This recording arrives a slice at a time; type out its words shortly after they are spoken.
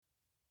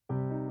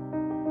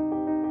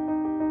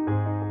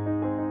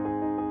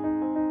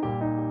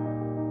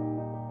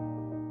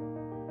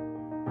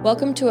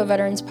Welcome to a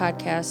Veterans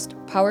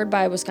Podcast, powered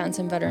by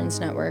Wisconsin Veterans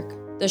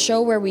Network, the show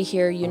where we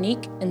hear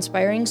unique,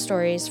 inspiring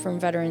stories from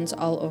veterans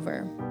all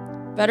over.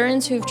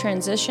 Veterans who've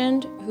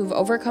transitioned, who've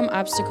overcome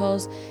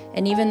obstacles,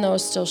 and even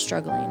those still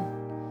struggling.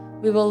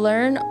 We will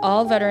learn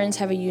all veterans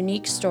have a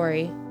unique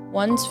story,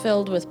 one's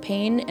filled with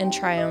pain and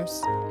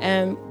triumphs,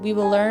 and we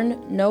will learn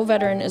no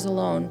veteran is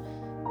alone,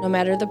 no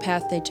matter the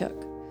path they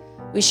took.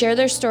 We share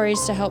their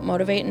stories to help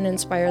motivate and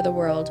inspire the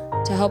world,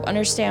 to help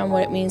understand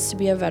what it means to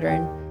be a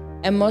veteran,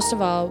 and most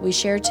of all, we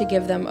share to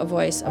give them a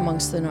voice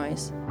amongst the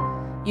noise.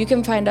 You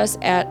can find us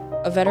at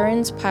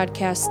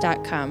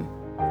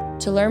aveteranspodcast.com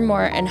to learn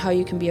more and how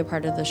you can be a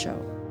part of the show.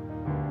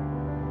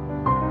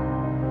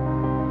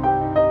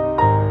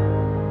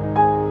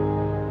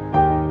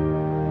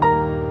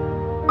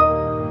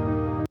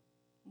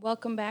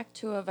 Welcome back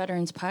to a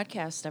Veterans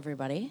Podcast,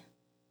 everybody.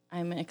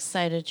 I'm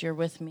excited you're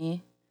with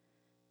me.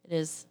 It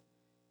is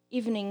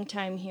evening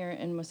time here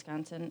in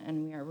Wisconsin,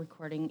 and we are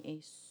recording a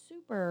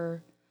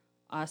super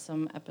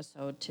awesome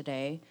episode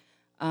today.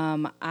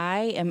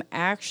 I am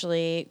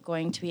actually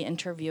going to be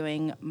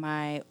interviewing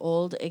my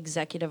old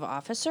executive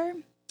officer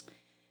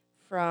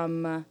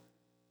from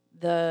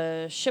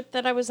the ship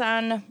that I was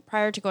on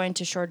prior to going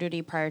to shore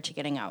duty, prior to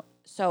getting out.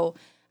 So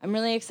I'm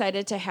really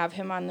excited to have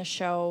him on the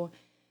show.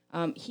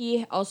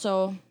 He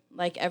also,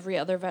 like every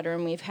other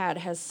veteran we've had,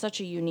 has such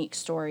a unique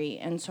story,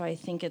 and so I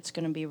think it's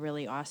going to be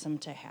really awesome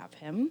to have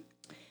him.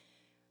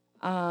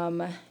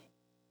 And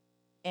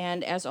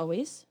as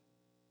always,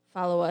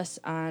 follow us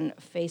on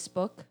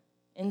Facebook,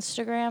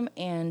 Instagram,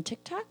 and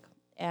TikTok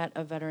at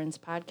A Veterans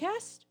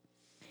Podcast.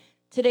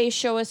 Today's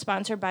show is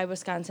sponsored by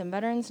Wisconsin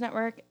Veterans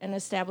Network, an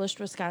established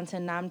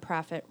Wisconsin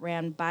nonprofit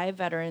ran by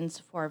veterans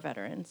for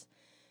veterans.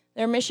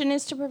 Their mission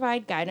is to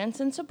provide guidance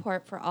and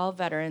support for all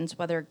veterans,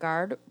 whether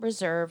Guard,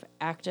 Reserve,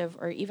 active,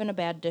 or even a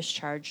bad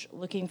discharge,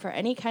 looking for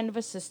any kind of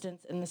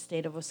assistance in the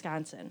state of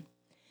Wisconsin.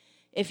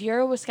 If you're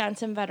a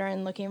Wisconsin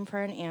veteran looking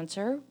for an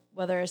answer,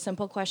 whether a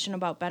simple question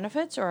about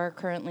benefits or are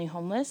currently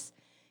homeless,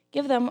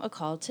 give them a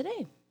call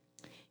today.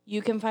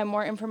 You can find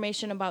more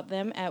information about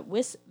them at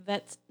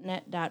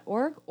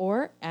wisvetsnet.org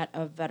or at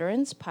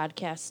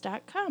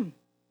aveteranspodcast.com.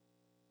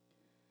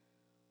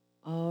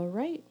 All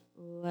right,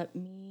 let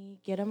me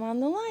get him on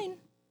the line.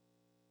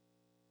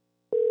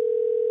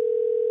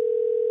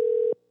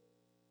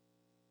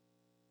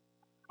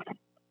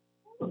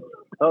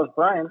 Oh, it's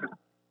Brian.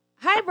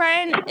 Hi,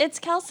 Brian. It's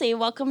Kelsey.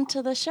 Welcome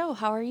to the show.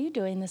 How are you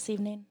doing this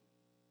evening?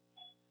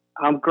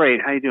 I'm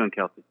great. How you doing,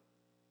 Kelsey?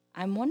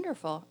 I'm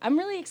wonderful. I'm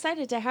really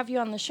excited to have you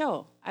on the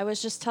show. I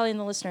was just telling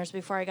the listeners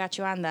before I got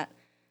you on that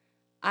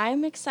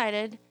I'm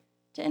excited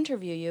to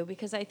interview you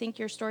because I think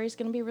your story is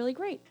going to be really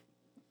great.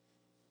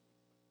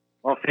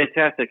 Well,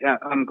 fantastic.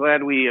 I'm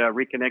glad we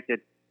reconnected.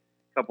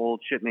 A couple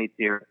old shipmates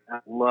here. I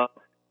love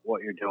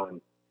what you're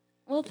doing.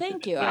 Well,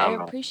 thank you. I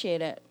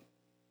appreciate it.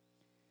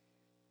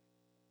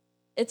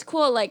 It's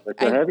cool. Like,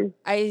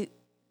 I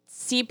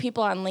see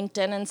people on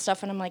LinkedIn and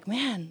stuff, and I'm like,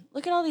 man,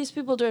 look at all these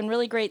people doing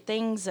really great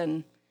things,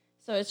 and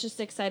so it's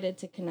just excited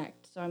to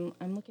connect. So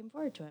I'm looking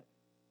forward to it.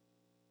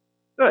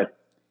 Good.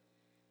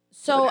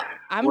 So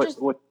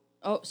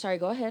Oh, sorry.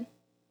 Go ahead.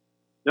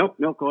 No,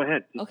 go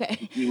ahead.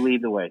 Okay. You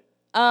lead the way.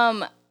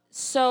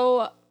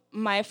 So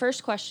my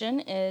first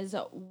question is,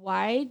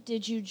 why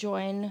did you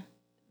join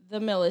the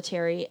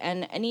military,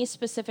 and any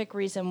specific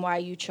reason why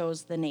you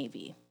chose the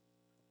Navy?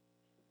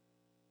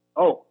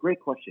 Oh, great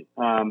question.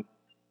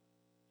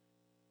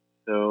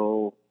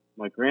 So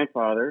my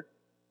grandfather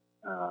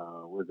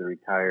was a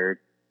retired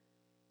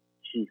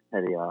chief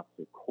petty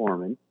officer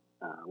corpsman,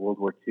 World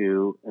War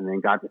II, and then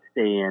got to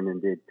stay in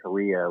and did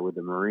Korea with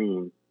the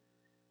Marines.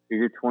 He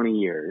did 20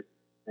 years,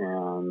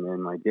 and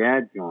then my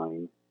dad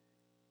joined.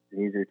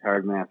 He's a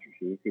retired master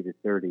chief. He did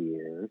 30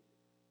 years,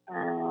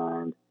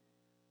 and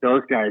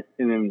those guys,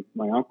 and then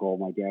my uncle,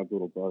 my dad's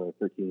little brother,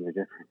 13 years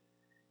difference,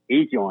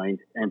 he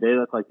joined, and they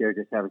look like they're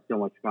just having so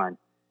much fun.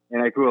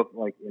 And I grew up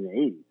like in the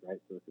 80s,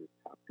 right? So this is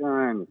Top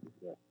Gun, this is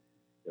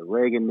the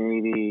Reagan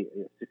Navy,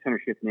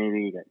 600 ship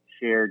Navy, you got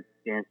shared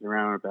dancing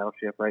around on a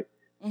battleship, right?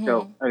 Mm-hmm.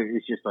 So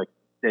it's just like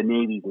the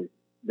Navy was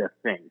the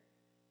thing.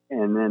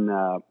 And then,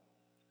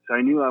 so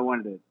I knew I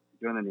wanted to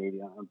join the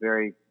Navy. I'm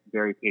very,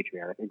 very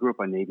patriotic. I grew up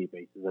on Navy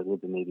bases. I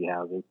lived in Navy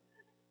housing,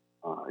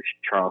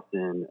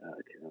 Charleston,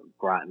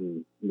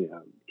 Groton,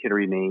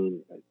 Kittery,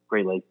 Maine,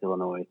 Great Lakes,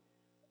 Illinois.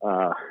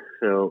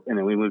 And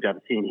then we moved out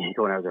to San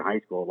Diego when I was in high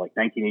school, like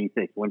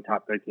 1986. When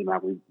Top Gun came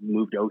out, we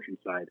moved to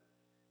Oceanside,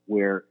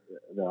 where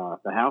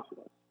the house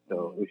was.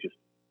 So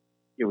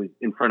it was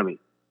in front of me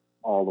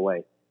all the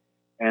way.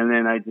 And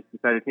then I just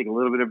decided to take a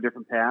little bit of a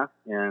different path,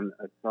 and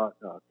I sought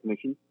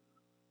commission.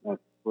 I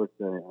was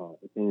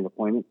obtained an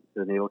appointment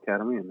to the Naval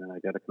Academy, and then I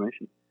got a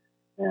commission.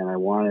 And I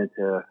wanted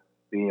to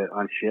be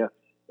on ships.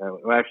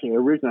 Actually,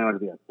 originally I wanted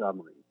to be on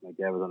submarines. My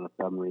dad was on a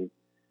submarine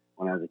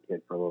when I was a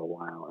kid for a little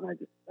while, and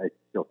I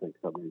still think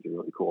submarines are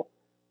really cool.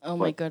 Oh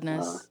my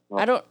goodness!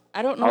 I don't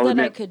know that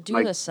I could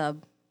do the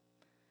sub.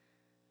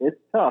 It's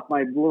tough.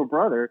 My little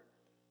brother,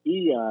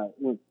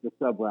 went the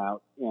sub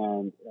route,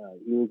 and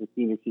he was a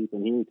senior chief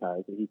when he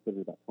retired. So he put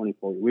it about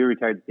 24. We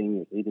retired the same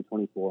year. So he did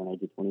 24, and I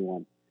did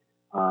 21.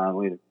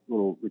 We had a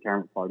little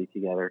retirement party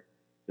together.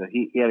 So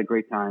he had a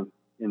great time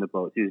in the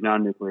boat. He was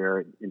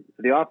non-nuclear. And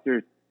for the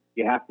officers,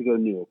 you have to go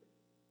nuke.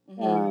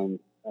 Mm-hmm. And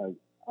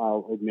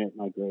I'll admit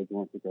my grades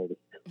weren't the greatest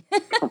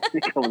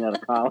coming out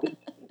of college.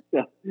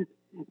 So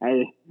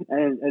I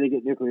didn't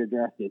get nuclear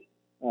drafted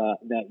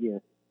that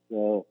year.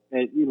 So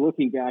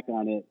looking back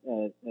on it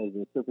as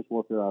a surface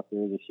warfare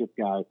officer, as a ship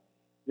guy,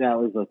 that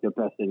was like the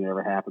best thing that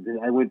ever happened.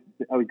 I would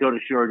go to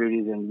shore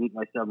duties and meet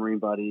my submarine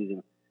buddies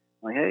and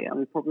like, hey, I'm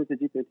appropriate to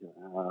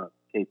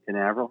Cape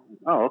Canaveral.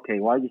 Oh, okay.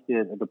 Well, I just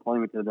did a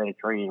deployment to the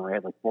Mediterranean where I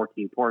had like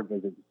 14 port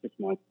visits in 6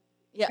 months.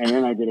 Yeah. And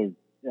then I did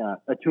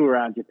a tour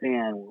around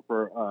Japan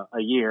for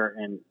a year,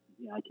 and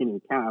I can't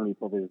even count how many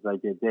port visits I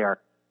did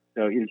there.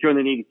 So you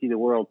certainly need to see the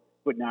world,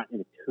 but not in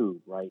a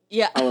tube, right?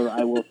 Yeah. However,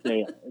 I will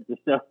say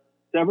the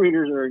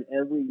submariners earn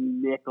every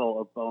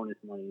nickel of bonus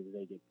money that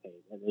they get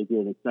paid. And they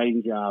do an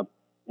exciting job,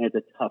 and it's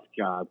a tough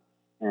job,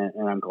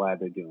 and I'm glad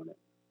they're doing it.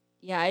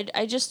 Yeah,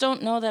 I just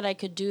don't know that I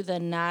could do the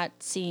not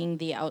seeing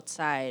the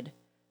outside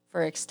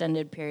for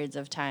extended periods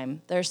of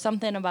time. There's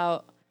something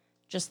about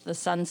just the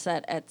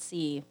sunset at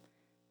sea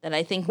that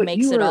I think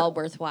makes it all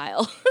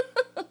worthwhile.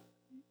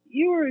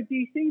 You were a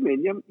DC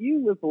man.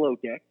 You live below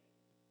deck.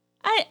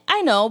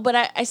 I know, but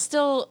I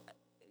still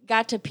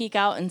got to peek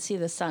out and see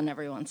the sun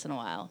every once in a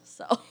while.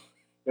 So.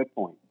 Good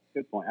point.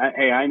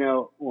 I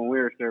know when we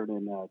were serving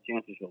in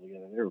Chancellorsville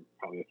together, there were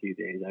probably a few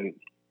days I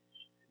didn't.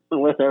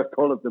 Unless I was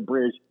pulled up the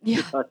bridge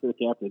to talk to the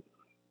captain.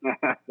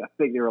 I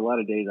think there were a lot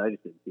of days I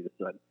just didn't see the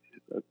sun.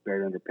 So it's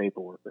buried under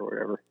paperwork or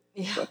whatever.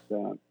 Yeah. But,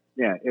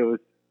 it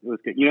was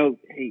good.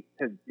 Hey,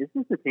 this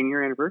is the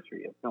 10-year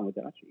anniversary of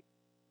Tomodachi.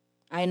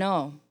 I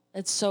know.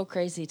 It's so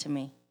crazy to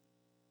me.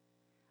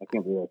 I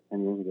can't believe that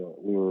 10 years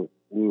ago.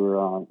 We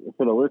were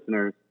for the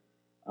listeners,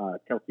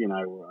 Kelsey and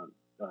I were on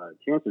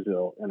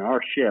Chancellorsville, and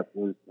our ship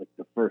was like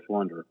the first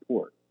one to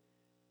report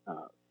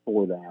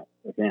for that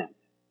event.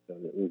 So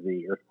it was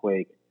the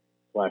earthquake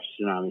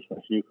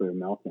 /tsunami/nuclear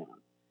meltdown.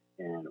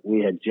 And we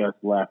had just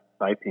left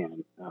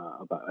Saipan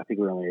I think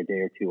we were only a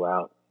day or two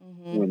out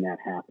when that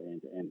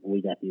happened. And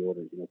we got the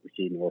orders,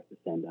 proceed north to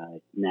Sendai,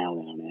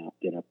 now,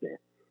 get up there.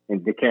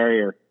 And the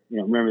carrier,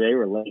 remember they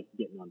were late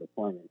getting on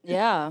deployment.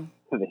 Yeah.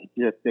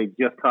 They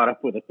just caught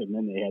up with us, and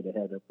then they had to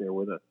head up there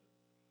with us.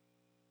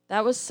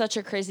 That was such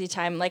a crazy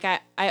time. Like,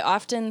 I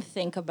often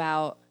think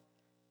about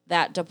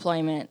that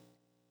deployment,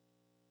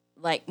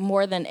 like,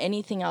 more than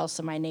anything else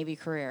in my Navy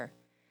career.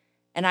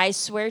 And I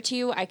swear to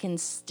you, I can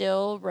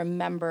still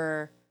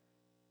remember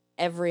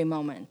every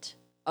moment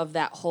of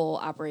that whole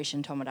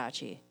Operation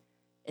Tomodachi.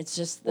 It's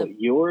just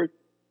you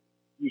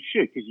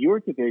should, because your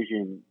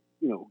division,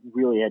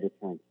 really had to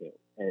turn to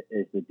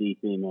as the D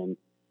seamen,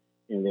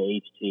 the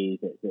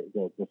HT,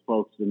 the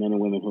folks, the men and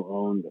women who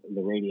owned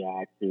the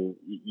Radiacs, who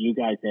you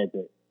guys had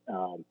the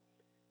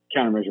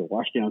countermeasure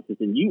washdown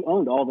system. You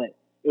owned all that.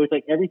 It was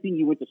like everything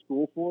you went to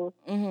school for,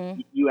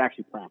 you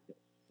actually practiced.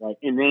 Right,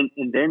 and then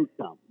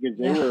some, because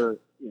they were,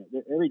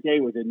 every day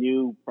was a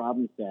new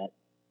problem set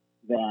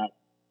that,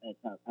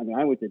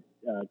 I went to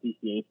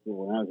DCA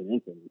school when I was an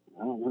infant.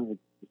 I don't remember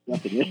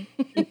nothing new.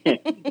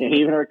 And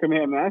even our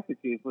command master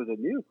chief was a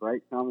nuke,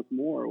 right? Thomas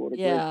Moore, what a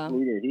great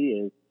leader he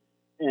is.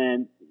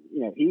 And,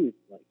 he was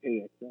like,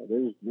 hey,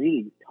 there's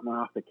readings coming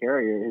off the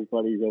carrier. His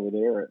buddies over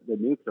there, the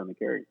nukes on the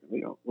carrier.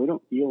 We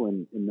don't deal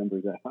in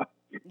numbers that high.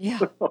 Yeah.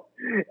 So,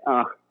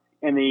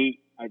 and the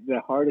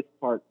hardest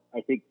part,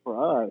 I think,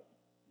 for us,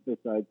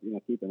 besides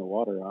keeping the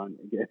water on,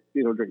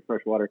 drink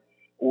fresh water,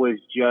 was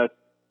just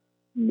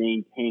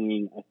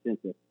maintaining a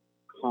sense of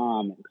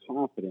calm and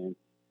confidence.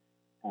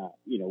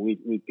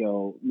 We'd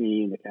go,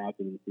 me and the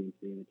captain and the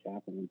CMC and the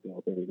chaplain would go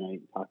up every night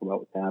and talk about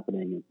what's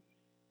happening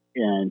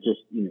and just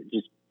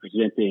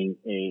presenting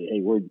hey,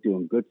 we're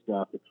doing good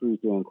stuff. The crew's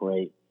doing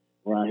great.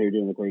 We're out here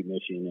doing a great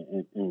mission,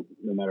 and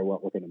no matter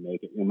what, we're going to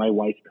make it. My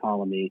wife's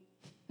calling me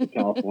in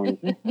California.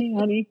 Hey,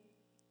 honey,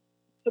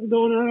 something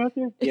going on out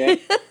there? Yeah.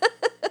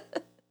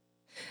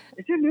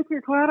 Is your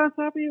nuclear cloud on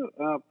top of you?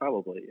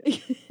 Probably.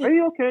 Yeah. Are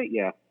you okay?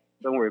 Yeah.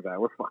 Don't worry about it.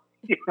 We're fine.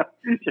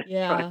 Just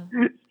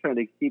trying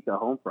to keep the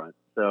home front.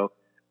 So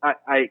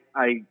I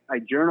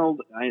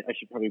journaled. I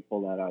should probably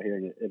pull that out here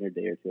in a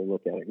day or two and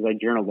look at it, because I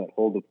journaled that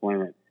whole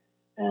deployment,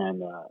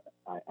 and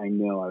I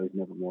know I was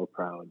never more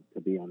proud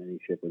to be on any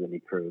ship with any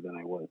crew than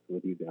I was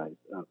with you guys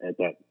at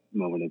that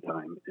moment in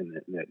time in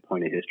that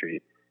point of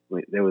history.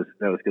 That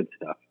was good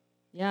stuff.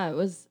 Yeah,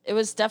 it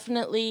was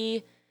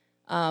definitely.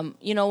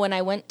 When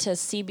I went to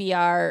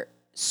CBR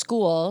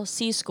school,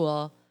 C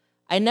school,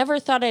 I never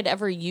thought I'd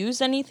ever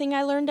use anything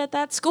I learned at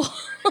that school.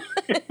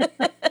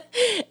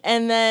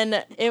 And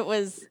then it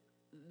was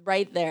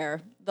right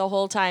there the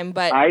whole time.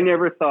 But I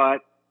never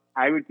thought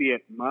I would be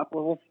at MOP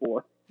level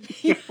 4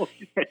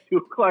 at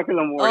 2:00 in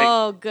the morning.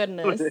 Oh,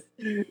 goodness.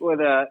 With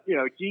a,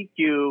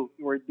 GQ,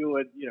 we're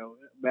doing,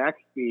 max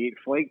speed,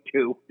 flake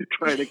 2,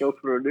 trying to go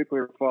through a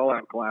nuclear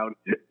fallout cloud.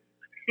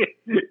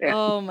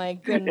 Oh, my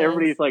goodness.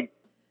 Everybody's like,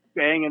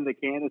 banging the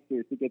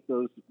canisters to get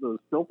those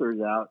filters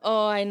out.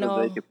 Oh, I know.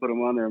 So they could put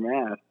them on their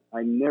mask.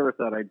 I never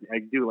thought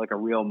I'd do like a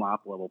real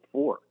mop level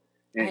 4.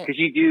 Because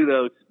you do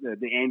those,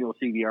 the annual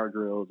CBR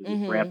drills,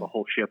 and you ramp a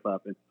whole ship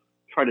up and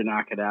try to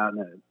knock it out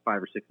in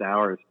 5 or 6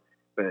 hours.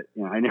 But,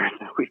 I never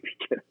thought we'd be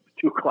getting up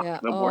at 2 o'clock in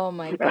the morning. Oh,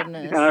 my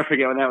goodness. And I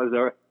forget when that was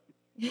over.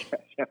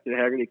 Captain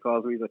Haggerty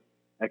calls me, he's like,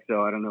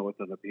 XO, I don't know what's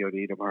on the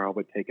POD tomorrow,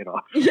 but take it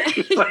off.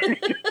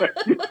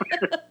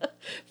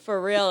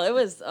 For real. It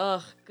was,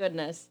 oh,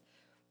 goodness.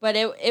 But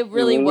it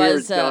really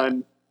was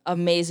an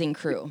amazing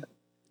crew.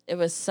 It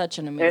was such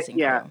an amazing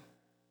crew.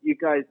 You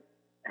guys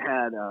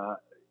had,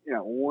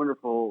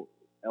 wonderful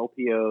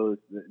LPOs.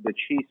 The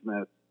Chief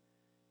Smith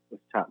was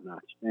top notch.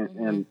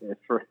 And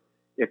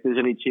if there's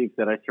any chiefs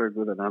that I served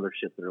with on other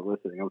ships that are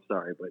listening, I'm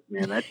sorry, but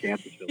man, that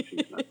Chancellorsville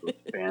Chief Smith was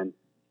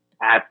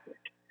fantastic.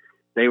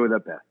 They were the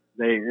best.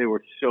 They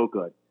were so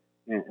good.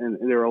 And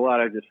there were a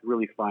lot of just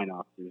really fine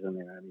officers in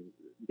there. I mean,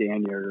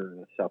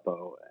 Daniel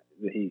Suppo,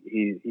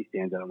 he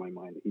stands out in my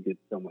mind. He did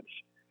so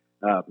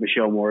much.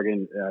 Michelle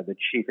Morgan, the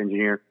chief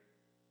engineer,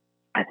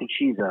 I think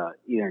she's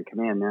either in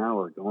command now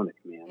or going to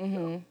command.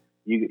 So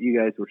you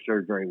guys were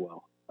served very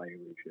well by your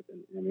leadership.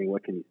 And I mean,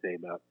 what can you say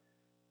about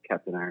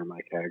Captain Iron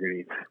Mike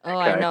Haggerty? Oh,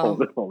 I know.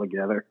 Hold it all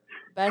together.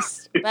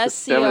 Best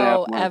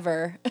CO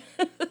ever.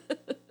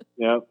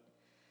 Yep.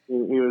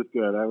 He was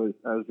good. I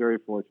was very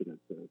fortunate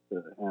to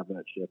have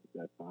that ship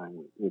at that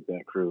time with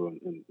that crew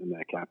and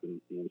that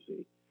captain and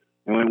CMC.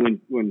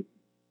 And when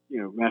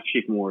Master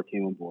Chief Moore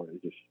came on board,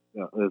 it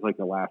was like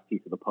the last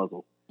piece of the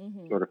puzzle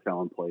sort of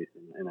fell in place,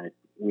 and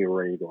we were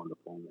ready to go on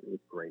deployment. It was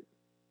great.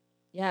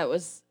 Yeah, it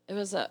was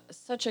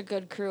such a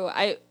good crew.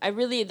 I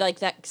really like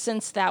that.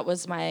 Since that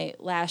was my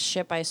last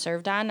ship I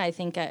served on, I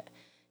think it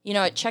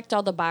checked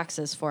all the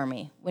boxes for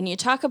me. When you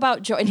talk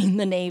about joining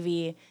the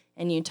Navy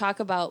and you talk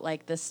about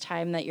like this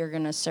time that you're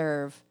going to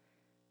serve,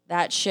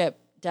 that ship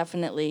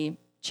definitely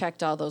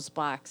checked all those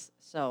boxes.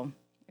 So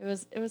it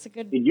was a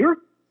good. And your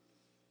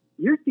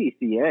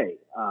DCA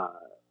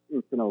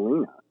in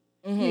Sinolena,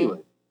 he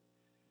was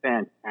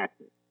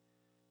fantastic,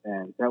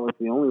 and that was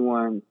the only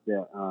one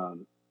that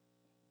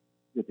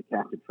the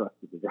captain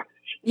trusted the rest of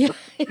the ship.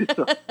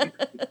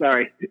 So,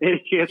 sorry,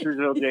 any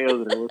Chancellorsville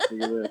JOs that are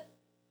listening to this.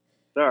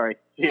 Sorry,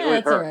 it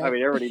was her. Right. I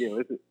mean, everybody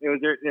knew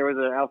there was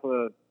an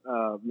alpha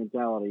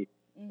mentality,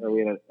 or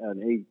we had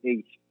an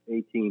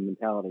A-team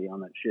mentality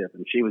on that ship,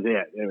 and she was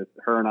it. It was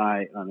her and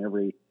I on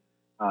every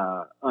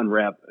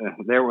unrep.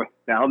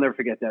 I'll never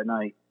forget that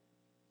night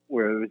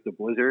where it was the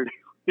blizzard.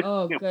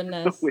 Oh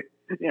goodness!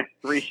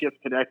 3 ships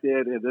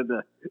connected, and then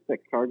the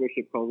cargo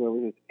ship calls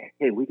over and says,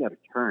 "Hey, we got to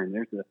turn.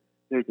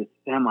 There's a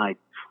semi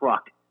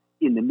truck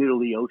in the middle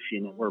of the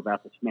ocean that we're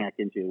about to smack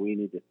into. We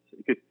need to."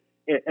 Because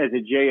as a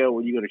JO,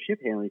 when you go to ship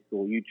handling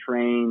school, you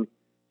train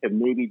to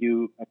maybe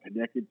do a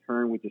connected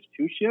turn with just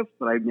 2 ships,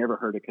 but I've never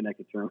heard a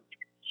connected turn with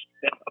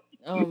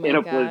 2 ships in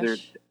a blizzard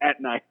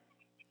at night.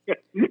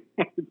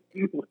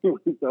 It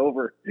was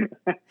over.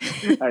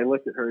 I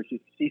looked at her.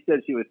 She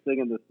said she was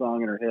singing the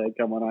song in her head,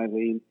 "Come on,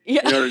 Eileen," in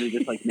order to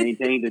just like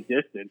maintain the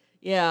distance.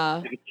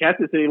 Yeah.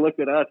 Captain said he looked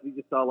at us. We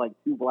just saw like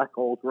 2 black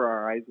holes where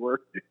our eyes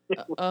were. And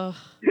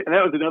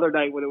that was another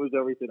night when it was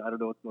over. He said, "I don't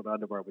know what's going on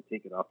tomorrow, but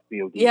take it off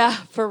POD." Yeah,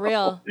 for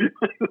real.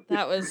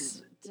 That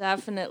was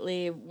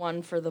definitely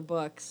one for the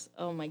books.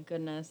 Oh my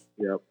goodness.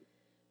 Yep.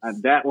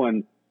 And that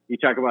one. You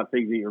talk about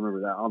things that you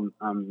remember. That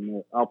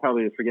I'll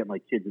probably forget my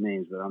kids'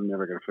 names, but I'm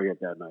never going to forget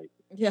that night.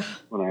 Yeah.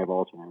 When I have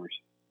Alzheimer's.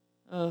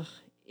 Oh,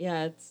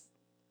 yeah.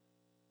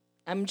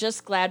 I'm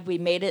just glad we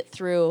made it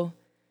through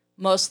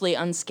mostly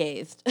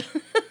unscathed.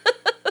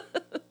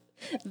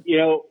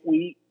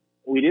 We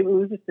didn't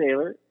lose a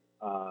sailor.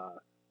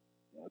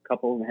 A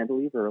couple of them had to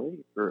leave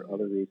early for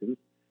other reasons.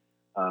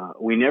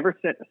 We never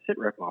sent a sit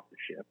rep off the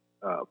ship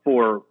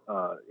for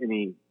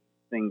any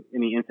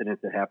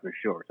incidents that happened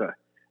ashore. So,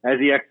 as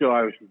the XO,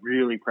 I was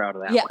really proud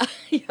of that one.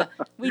 Yeah,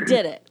 we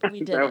did it. We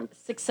did it.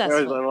 Successful.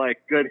 That was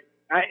like good.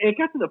 It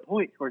got to the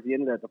point towards the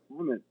end of that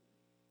deployment,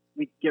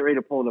 we get ready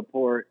to pull into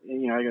port,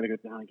 and I got to go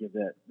down and give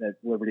that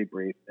Liberty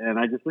brief. And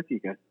I just looked at you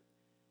guys.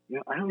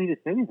 I don't need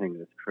to say anything to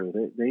this crew.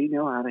 They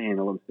know how to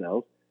handle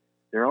themselves.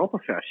 They're all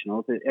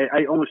professionals.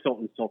 I almost felt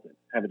insulted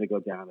having to go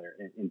down there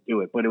and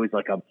do it, but it was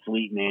like a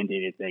fleet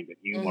mandated thing that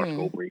you must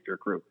go brief your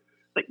crew.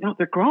 Like, no,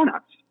 they're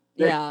grown-ups.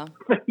 Yeah.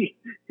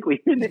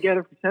 We've been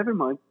together for 7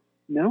 months.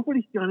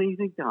 Nobody's done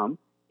anything dumb,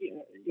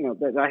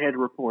 that I had to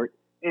report.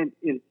 And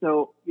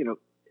so,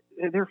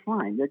 they're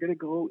fine. They're going to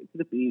go to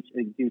the beach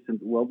and do some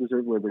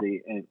well-deserved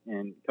liberty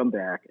and come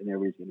back, and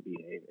everybody's going to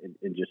behave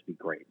and just be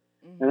great.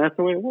 And that's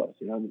the way it was.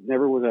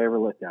 Never was I ever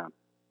let down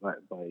by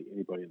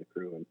anybody in the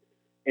crew.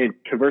 And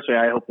conversely,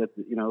 I hope that,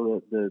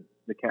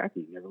 the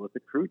khaki never let the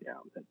crew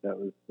down. That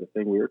was the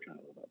thing we were trying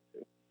to live up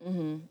to.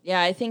 Mm-hmm.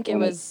 Yeah, I think it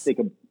was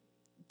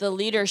the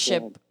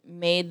leadership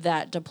made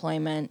that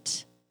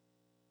deployment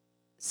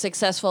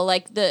successful.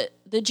 Like the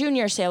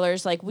junior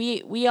sailors, like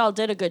we all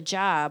did a good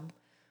job,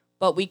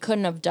 but we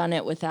couldn't have done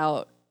it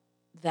without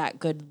that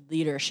good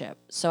leadership.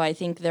 So I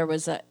think it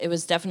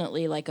was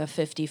definitely like a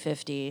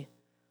 50-50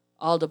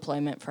 all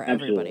deployment for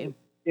everybody.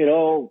 it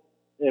all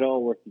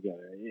worked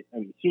together. I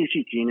mean, Senior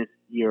Chief Genus,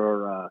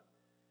 your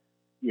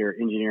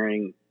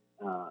engineering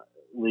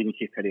leading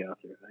chief petty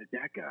officer,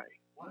 that guy,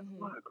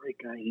 what a great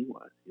guy he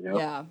was.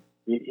 Yeah.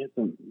 He had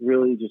some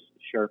really just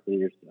sharp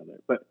leaders down there.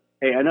 But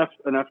hey, enough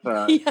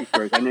stories.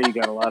 I know you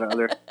got a lot of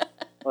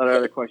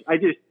other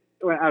questions.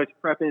 When I was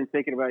prepping and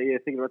thinking about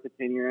the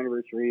 10-year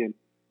anniversary, and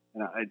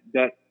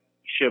that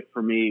ship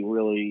for me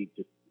really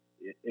just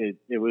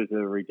it was a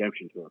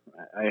redemption tour.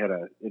 I had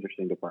an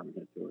interesting department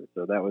head tour,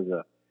 so that was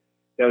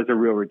a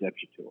real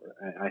redemption tour.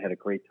 I had a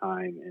great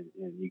time,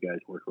 and you guys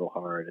worked real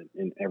hard,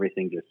 and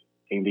everything just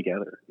came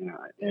together.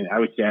 And I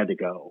was sad to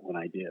go when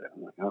I did.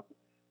 I'm like, oh,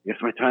 I guess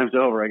my time's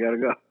over. I got to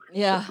go.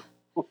 Yeah.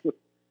 It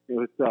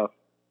was tough.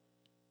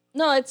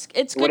 No, it's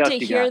good to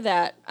hear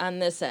that on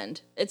this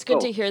end. It's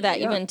good to hear that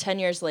even 10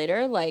 years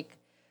later, like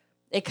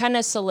it kind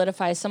of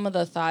solidifies some of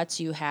the thoughts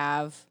you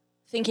have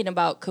thinking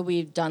about could we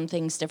have done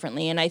things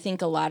differently. And I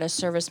think a lot of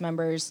service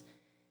members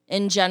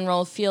in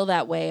general feel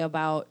that way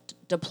about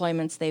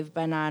deployments they've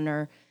been on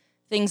or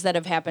things that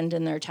have happened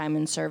in their time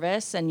in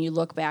service. And you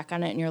look back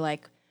on it and you're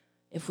like,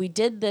 if we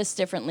did this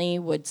differently,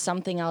 would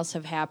something else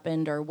have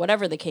happened or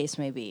whatever the case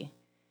may be?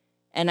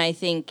 And I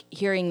think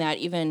hearing that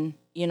even,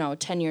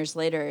 10 years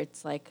later,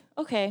 it's like,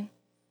 okay,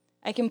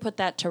 I can put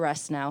that to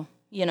rest now,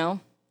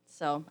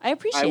 So I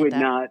appreciate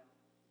that.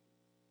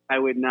 I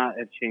would not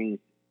have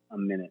changed a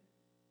minute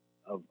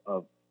of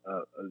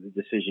the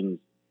decisions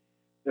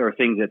or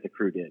things that the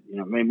crew did.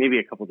 Maybe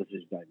a couple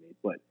decisions I made,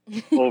 but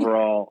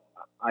overall,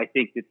 I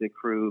think that the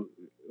crew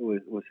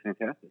was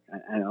fantastic.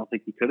 I don't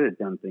think we could have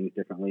done things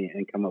differently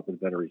and come up with a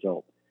better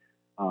result.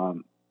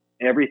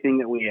 Everything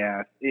that we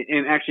asked,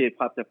 and actually it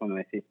popped up on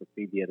my Facebook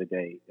feed the other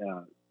day.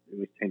 It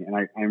was 10, and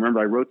I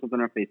remember I wrote something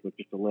on Facebook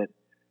just to let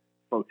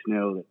folks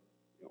know that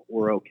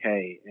we're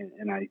okay.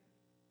 And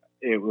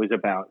it was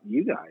about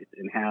you guys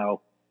and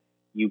how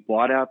you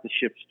bought out the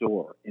ship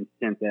store and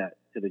sent that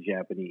to the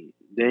Japanese.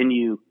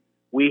 Then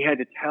we had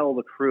to tell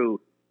the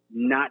crew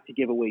not to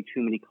give away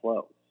too many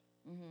clothes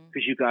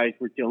because you guys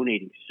were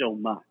donating so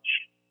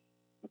much.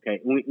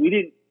 Okay. We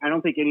didn't, I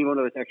don't think any one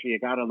of us actually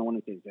got on the one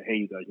and said, hey,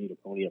 you guys need to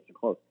pony up some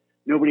clothes.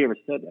 Nobody ever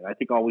said that. I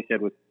think all we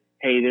said was,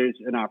 hey, there's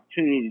an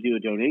opportunity to do a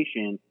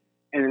donation.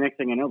 And the next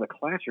thing I know, the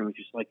classroom was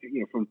just like,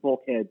 from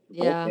bulkhead to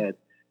bulkhead,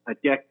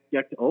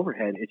 deck to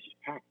overhead, it's just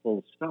packed full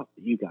of stuff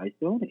that you guys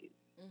donated.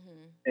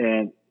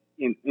 And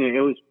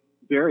it was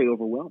very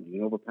overwhelming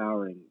and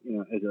overpowering,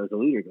 as a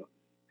leader, go,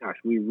 gosh,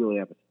 we really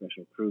have a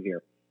special crew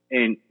here.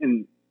 And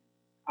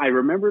I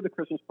remember the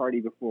Christmas party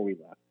before we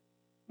left.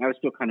 I was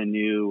still kind of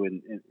new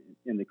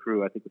in the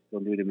crew. I think it was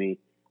still new to me.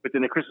 But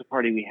then the Christmas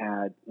party we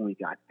had when we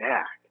got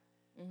back,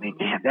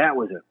 man, that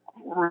was a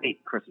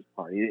great Christmas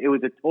party. It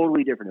was a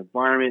totally different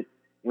environment.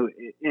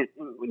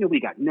 We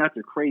got nuts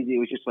or crazy. It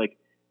was just like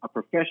a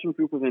professional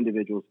group of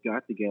individuals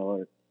got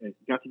together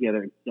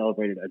and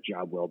celebrated a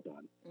job well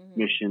done,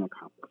 mission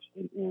accomplished,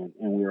 and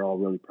we were all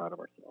really proud of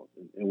ourselves.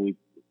 And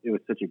it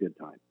was such a good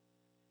time.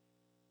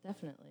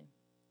 Definitely.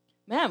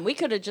 Man, we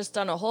could have just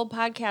done a whole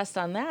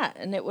podcast on that,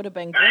 and it would have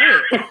been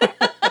great.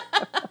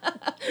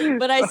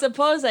 But I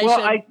suppose I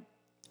should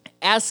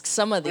ask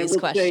some of these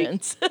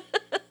questions.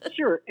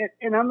 Sure,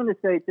 and I'm going to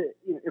say that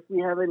if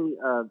we have any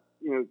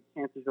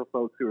chances of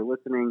folks who are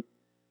listening,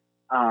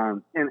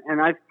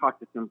 and I've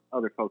talked to some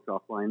other folks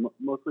offline,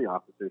 mostly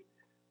officers,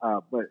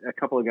 but a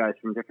couple of guys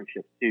from different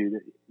ships too.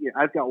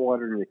 I've got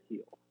water in the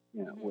keel,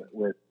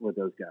 with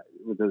those guys,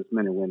 with those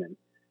men and women,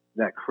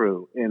 that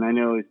crew, and I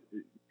know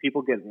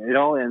people it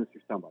all ends for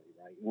somebody,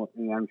 right?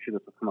 And I'm sure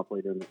this will come up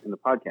later in the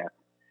podcast.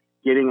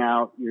 Getting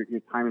out your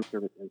time in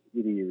service,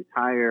 either you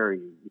retire or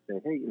you say,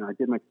 hey, I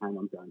did my time,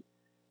 I'm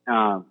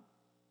done.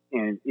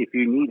 And if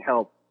you need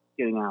help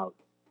getting out,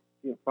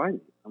 find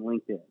me on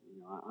LinkedIn.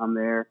 I'm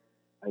there.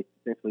 I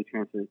successfully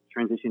transitioned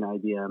to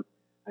IBM.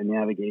 I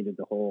navigated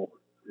the whole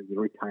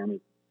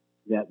retirement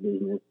that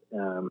business.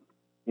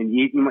 And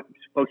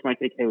folks might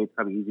think, hey, it's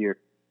probably easier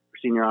for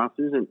senior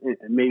officers, and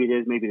maybe it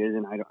is, maybe it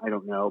isn't. I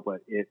don't know, but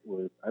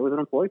I was an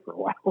employee for a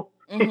while.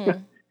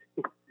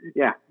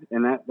 Yeah,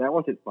 and that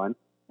wasn't fun.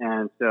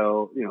 And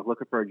so,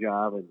 looking for a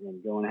job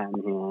and going hand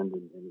in hand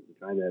and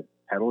trying to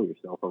peddle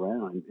yourself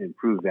around and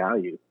prove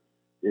value.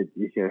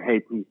 You say, hey,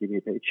 please give me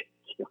a paycheck.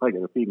 I got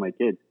to feed my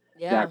kids.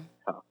 Yeah. That's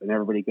tough. And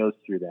everybody goes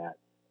through that.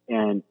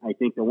 And I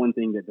think the one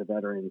thing that the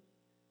veterans,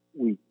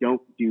 we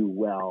don't do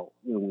well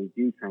when we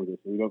do transition,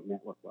 we don't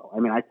network well. I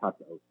mean, I talk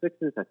to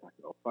 06s, I talk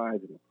to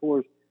 05s and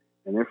 04s,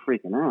 and they're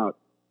freaking out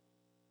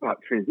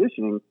about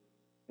transitioning.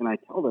 And I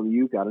tell them,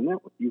 you got to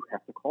network. You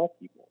have to call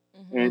people.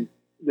 And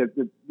the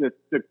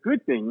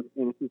good thing,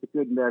 and this is a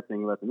good and bad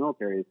thing about the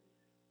military, is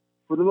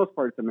for the most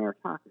part, it's a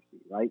meritocracy,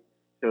 right?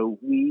 So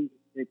we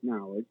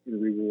acknowledge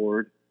and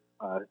reward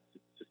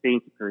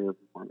sustained superior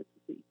performance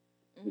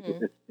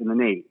in the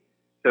Navy.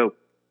 So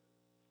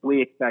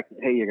we expect,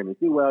 hey, you're going to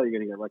do well, you're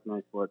going to get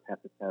recognized for it, pass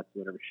the test,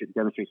 whatever,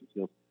 demonstration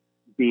skills,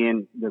 be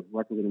in the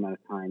requisite amount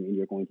of time, and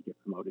you're going to get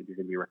promoted. You're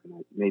going to be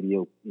recognized. Maybe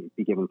you'll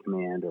be given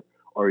command,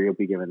 or you'll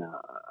be given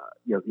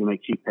you'll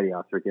make chief petty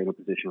officer, get a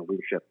position of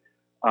leadership.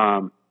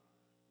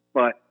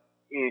 But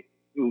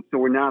so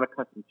we're not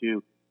accustomed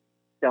to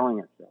selling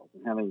ourselves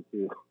and having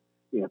to,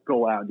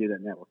 go out and do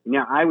that networking.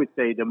 Now, I would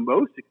say the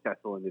most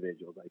successful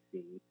individuals I've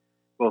seen,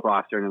 both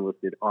officer and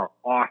enlisted, are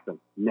awesome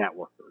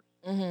networkers.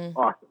 Mm-hmm.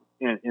 Awesome.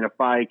 And if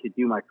I could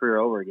do my career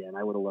over again,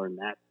 I would have learned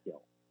that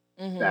skill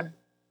better.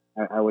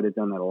 I would have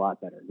done that a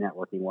lot better,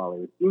 networking while I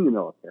was in the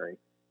military,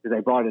 because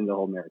I brought in the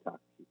whole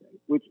meritocracy thing,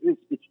 which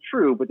it's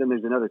true, but then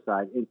there's another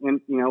side.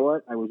 And you know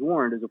what? I was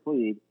warned as a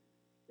plebe,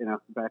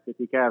 back at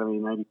the academy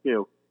in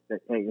 '92, that,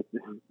 hey, it's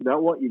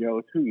not what you know,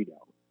 it's who you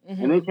know.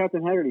 Mm-hmm. And then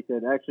Captain Haggerty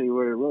said, actually,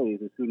 what it really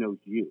is who knows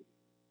you.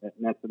 And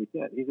that's what he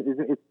said.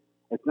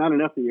 It's not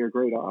enough that you're a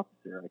great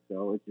officer,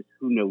 so it's just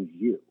who knows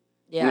you.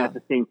 Yeah. And that's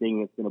the same thing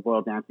that's going to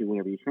boil down to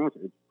whenever you transfer.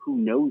 It's who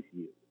knows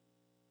you.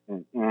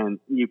 And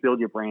you build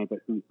your brand, but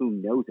who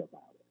knows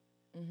about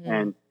it. Mm-hmm.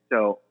 And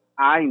so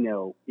I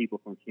know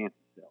people from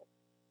Chancellorsville,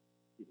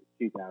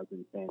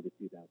 2010 to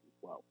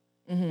 2012.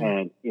 Mm-hmm.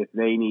 And if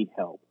they need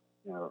help,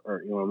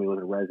 or when we look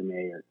at a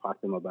resume or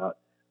talk to them about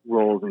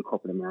roles in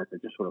corporate America,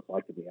 just what it's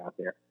like to be out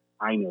there,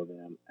 I know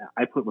them.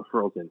 I put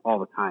referrals in all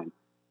the time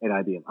at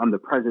IBM. I'm the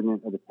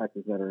president of the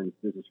Texas Veterans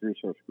Business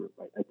Resource Group.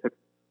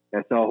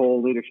 I saw a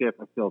whole leadership.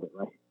 I filled it,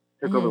 right?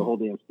 Took over the whole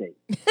damn state.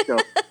 So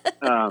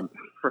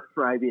for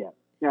IBM.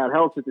 Now, it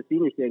helps that the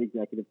senior state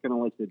executive, kind of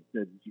like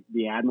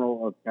the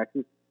admiral of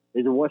Texas,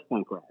 is a West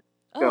Point grad.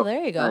 Oh,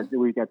 there you go.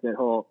 We've got that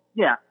whole,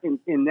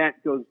 and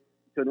that goes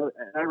to another.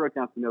 I wrote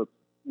down some notes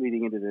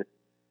leading into this.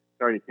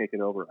 Sorry to take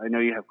it over. I know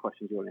you have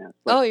questions you want to ask.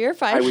 Oh, you're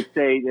fine. I would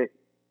say that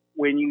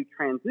when you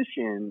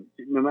transition,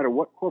 no matter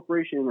what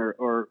corporation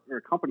or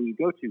company you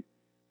go to,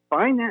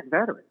 find that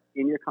veteran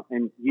in your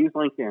and use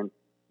LinkedIn.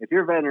 If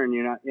you're a veteran,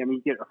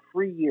 you get a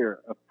free year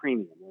of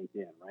premium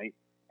LinkedIn, right?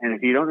 And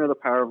if you don't know the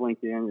power of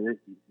LinkedIn,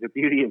 the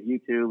beauty of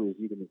YouTube is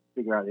you can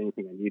figure out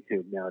anything on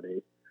YouTube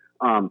nowadays.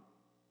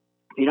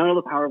 If you don't know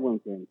the power of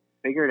LinkedIn,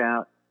 figure it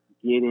out,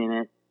 get in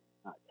it.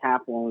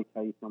 TAP will only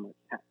tell you so much.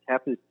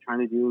 TAP is trying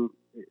to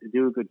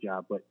do a good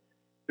job, but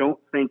don't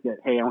think that,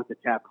 hey, I went to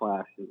TAP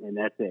class and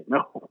that's it.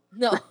 No.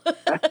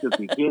 That's the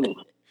beginning.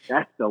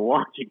 That's the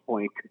launching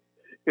point.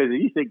 Because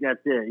if you think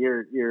that's it,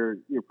 you're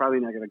probably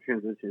not going to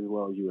transition as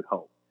well as you would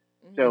hope.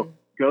 Mm-hmm. So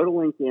go to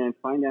LinkedIn,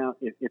 find out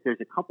if there's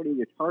a company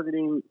you're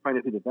targeting, find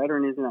out who the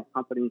veteran is in that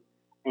company,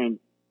 and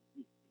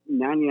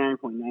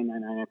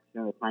 99.999%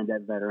 of the time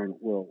that veteran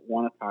will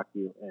want to talk to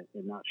you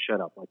and not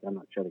shut up like I'm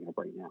not shutting up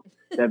right now.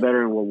 That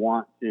veteran will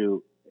want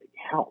to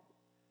help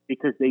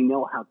because they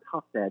know how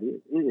tough that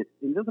is.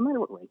 It doesn't matter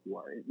what rank you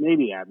are. It may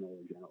be admiral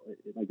or general.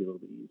 It might be a little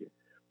bit easier.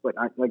 But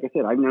like I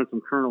said, I've known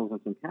some colonels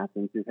and some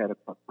captains who've had a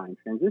tough time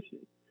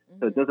transitioning. Mm-hmm.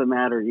 So it doesn't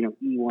matter,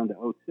 E1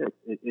 to 06.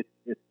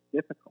 It's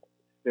difficult.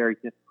 It's very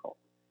difficult.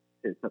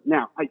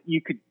 Now,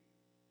 you could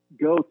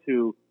go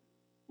to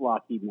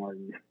Lockheed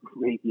Martin,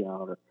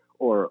 Raytheon,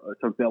 or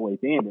some Beltway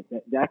Bandit.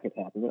 That could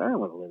happen. But I don't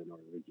want to live in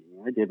Northern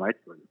Virginia. I did my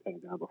tour in the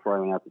Pentagon before I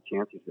went out to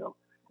Chancellorsville.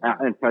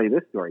 And tell you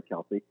this story,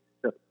 Kelsey.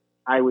 So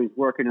I was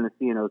working in the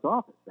CNO's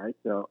office, right?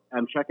 So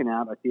I'm checking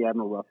out. I see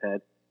Admiral Roughhead.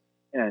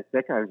 And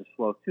that guy was just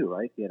slow too,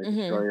 right? He had a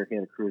destroyer, he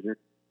had a cruiser.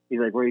 He's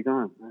like, "Where are you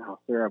going?" "Oh,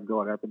 sir, I'm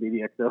going out to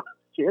BDXO,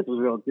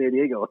 Chancellorsville, San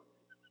Diego."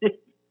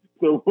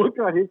 The look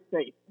on his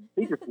face,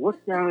 he just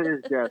looks down at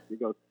his desk. He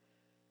goes,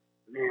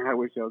 "Man, I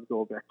wish I was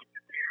going back."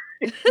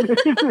 This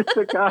is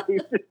the guy who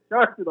just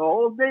started the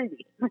whole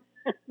Navy.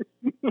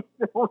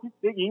 The only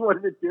thing he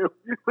wanted to do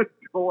was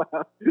go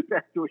out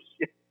back to a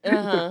ship.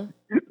 Uh-huh.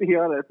 Be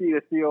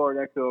a CO or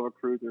an XO of a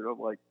cruiser. I'm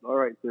like, "All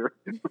right, sir.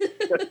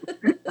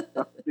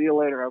 See you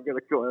later. I'm going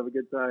to go have a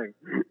good time."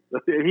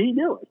 And he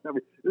knew it. I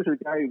mean, this is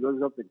a guy who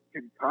goes up to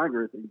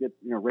Congress and gets,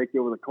 raked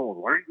over the coals.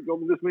 "Why didn't you go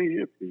to this many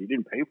ships? Because you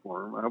didn't pay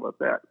for them." How about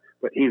that?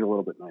 But he's a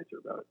little bit nicer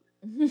about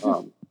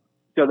it.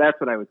 So that's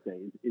what I would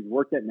say is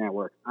work that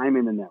network. I'm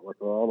in the network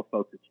with all the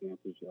folks at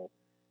Chancellorsville,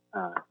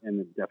 and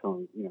then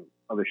definitely,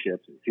 other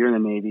ships. If you're in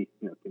the Navy,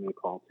 give me a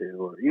call too,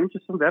 or even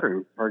just some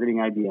veterans targeting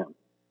IBM.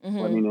 Mm-hmm.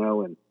 Let me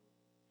know and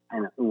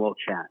we'll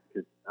chat.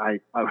 Because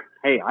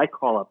I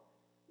call up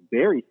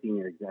very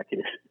senior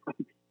executives,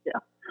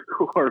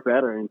 who are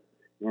veterans,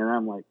 and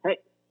I'm like, "Hey,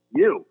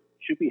 you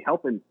should be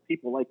helping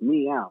people like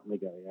me out." And they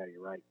go, "Yeah,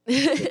 you're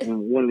right."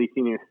 And one of these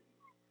seniors,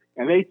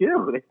 and they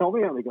do. They tell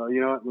me out. They go,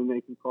 "You know what? We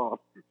make some calls."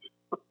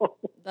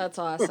 That's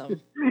awesome.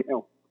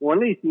 One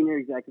of these senior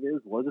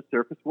executives was a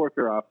surface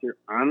warfare officer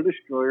on a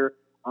destroyer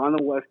on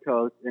the West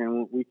Coast, and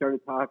when we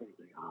started talking, he's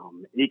like, "Oh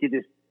man," he could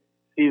just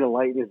see the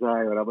light in his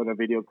eye when I'm on a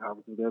video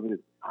conference with him. And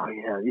 "Oh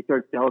yeah," he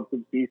starts telling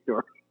some sea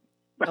stories.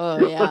 Oh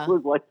yeah, it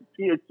was like the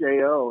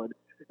PHAO,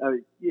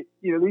 and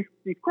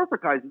these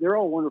corporate guys, they're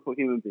all wonderful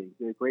human beings.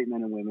 They're great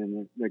men and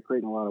women. They're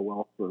creating a lot of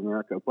wealth for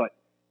America, but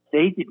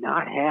they did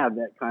not have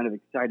that kind of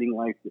exciting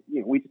life that,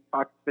 we just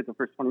spent the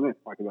first 20 minutes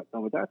talking about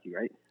Tomodachi,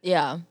 right?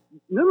 Yeah.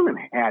 None of them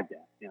had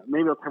that.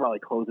 Maybe they'll talk about like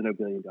closing $1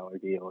 billion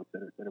deal, et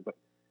cetera, et cetera. But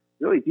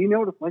really, do you know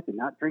what it's like to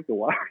not drink the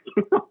water?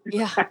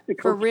 Yeah, to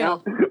for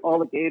real. All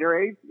the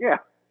Gatorades? Yeah.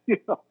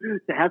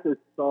 To have to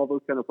solve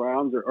those kind of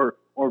problems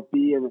or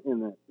be in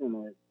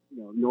the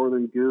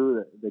northern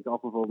goo, the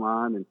Gulf of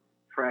Oman, and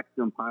track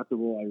some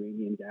possible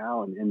Iranian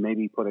Dow and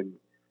maybe put a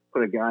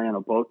put a guy on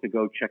a boat to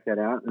go check that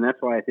out. And that's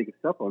why I think it's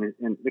cell phone.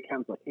 And the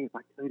captain's like, hey, if I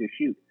tell you to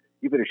shoot,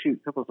 you better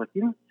shoot. Cell phone's like,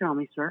 you don't tell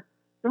me, sir.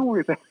 Don't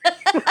worry about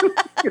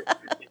it.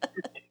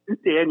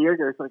 Dan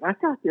Yerger's like, I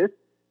got this.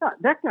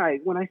 That guy,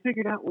 when I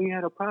figured out we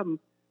had a problem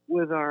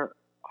with our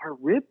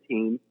rib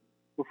team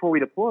before we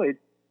deployed,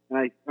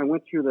 and I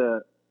went through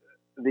the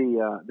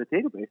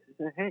database and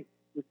said, hey,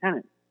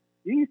 Lieutenant,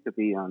 you used to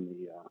be on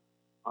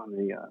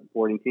the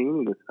boarding team.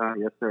 He goes,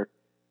 yes, sir.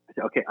 I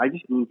said, okay, I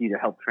just need you to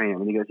help train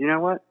him. And he goes, you know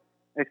what?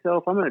 So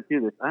if I'm going to do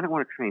this, I don't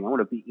want to train. I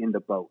want to be in the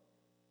boat.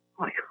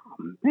 I'm like,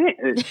 oh,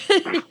 man.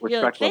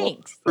 Respect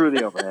level through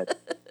the overhead.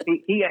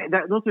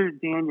 Those are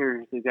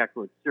Daniel's exact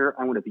words. Sir,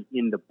 I want to be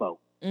in the boat.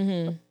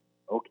 Mm-hmm.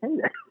 Okay,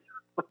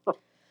 then.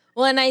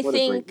 Well, and I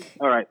think...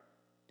 All right.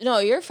 No,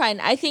 you're fine.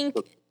 I think,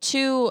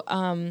 too,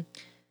 a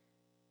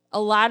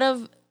lot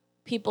of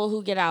people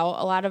who get out,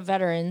 a lot of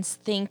veterans,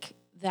 think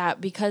that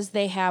because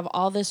they have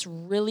all this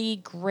really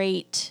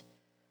great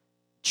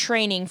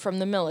training from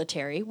the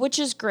military, which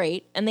is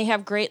great, and they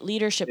have great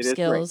leadership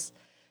skills,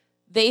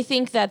 they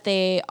think that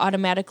they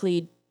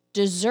automatically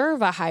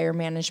deserve a higher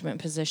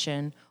management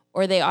position,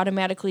 or they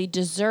automatically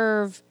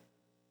deserve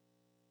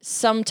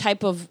some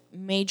type of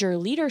major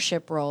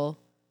leadership role,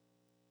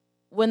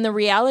 when the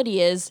reality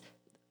is,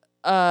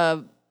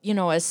 a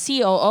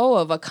COO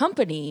of a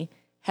company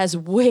has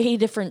way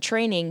different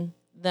training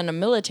than a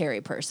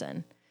military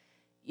person,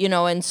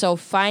 and so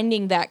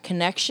finding that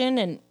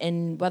connection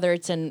and whether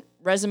it's in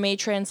resume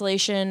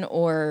translation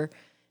or,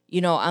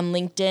 on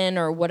LinkedIn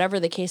or whatever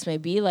the case may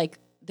be, like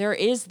there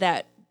is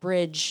that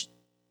bridge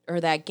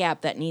or that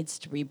gap that needs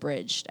to be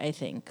bridged, I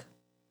think.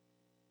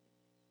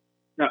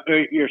 No,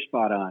 you're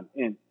spot on.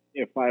 And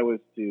if I was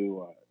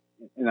to,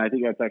 and I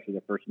think that's actually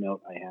the first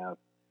note I have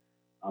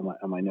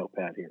on my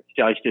notepad here.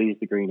 I still use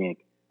the green ink.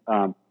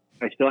 I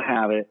still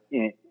have it.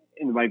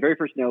 And my very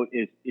first note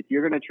is, if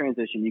you're going to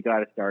transition, you got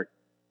to start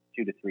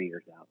 2 to 3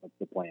 years out. That's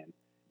the plan.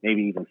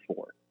 Maybe even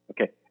 4.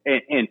 Okay.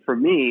 And for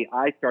me,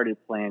 I started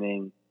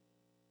planning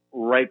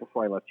right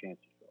before I left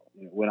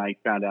Chancellorsville. When I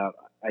found out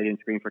I didn't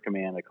screen for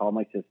command, I called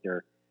my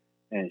sister,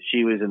 and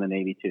she was in the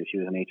Navy too. She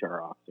was an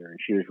HR officer, and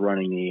she was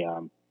running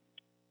the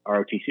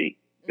ROTC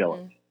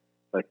billets.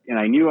 Mm-hmm. And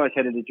I knew I was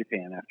headed to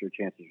Japan after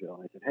Chancellorsville.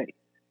 And I said,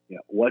 hey,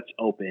 what's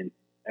open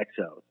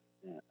XOs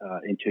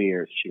in 2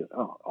 years? She goes,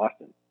 oh,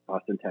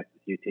 Austin,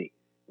 Texas, UT.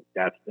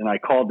 And I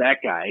called that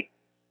guy.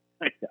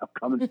 I said, I'm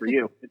coming for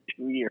you in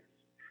 2 years.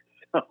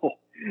 So,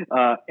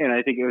 and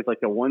I think it was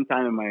like the one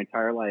time in my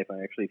entire life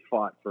I actually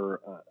fought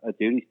for a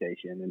duty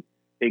station. And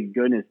thank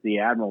goodness the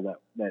admiral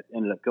that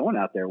ended up going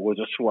out there was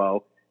a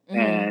SWO. Mm-hmm.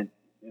 And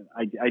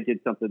I did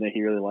something that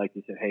he really liked.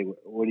 He said, hey,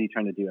 what are you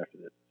trying to do after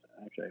this?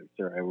 Actually,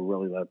 sir, I would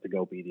really love to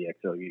go be the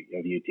XO of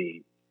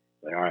UT.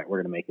 Like, all right,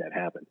 we're going to make that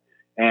happen.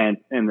 And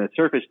the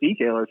surface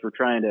detailers were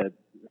trying to,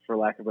 for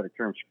lack of a better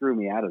term, screw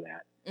me out of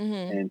that.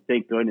 Mm-hmm. And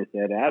thank goodness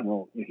that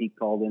admiral, he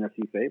called in a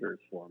few favors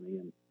for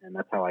me, and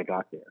that's how I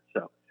got there.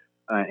 So,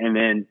 and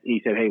then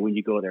he said, hey, when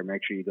you go there,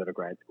 make sure you go to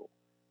grad school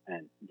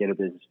and get a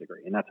business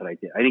degree. And that's what I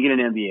did. I didn't get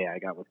an MBA. I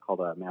got what's called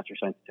a Master of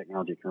Science in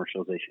Technology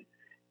Commercialization.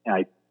 And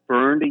I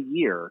burned a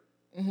year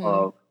mm-hmm.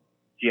 of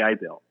GI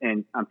Bill.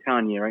 And I'm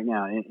telling you right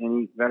now,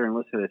 any veteran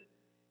listen to this,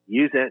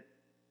 use that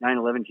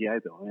 9/11 GI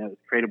Bill. And it was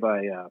created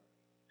by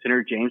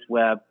Senator James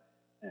Webb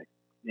at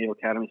Naval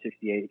Academy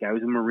 68. The guy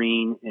was a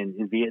Marine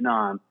in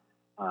Vietnam.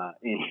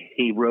 And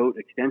he wrote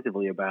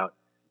extensively about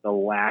the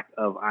lack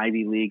of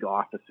Ivy League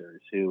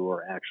officers who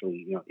were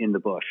actually, in the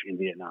bush in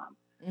Vietnam.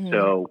 Mm-hmm.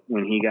 So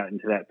when he got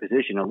into that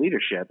position of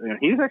leadership,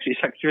 he was actually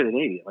Secretary of the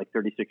Navy at like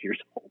 36 years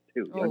old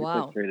too. Oh,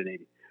 wow. Secretary of the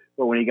Navy.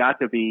 But when he got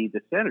to be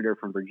the senator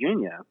from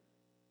Virginia,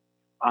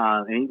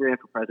 and he ran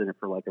for president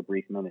for like a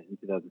brief minute in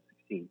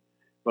 2016.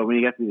 But when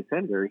he got to be the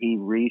senator, he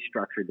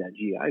restructured that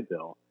GI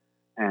Bill,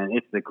 and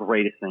it's the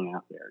greatest thing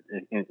out there.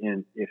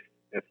 And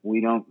if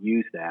we don't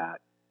use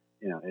that,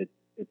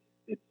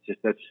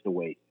 that's just a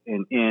waste.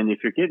 And if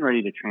you're getting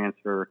ready to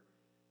transfer,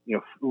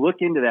 look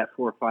into that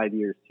 4 or 5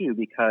 years too,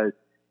 because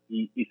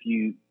if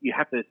you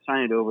have to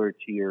sign it over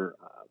to your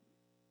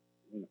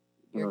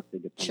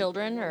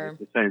children or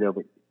sign it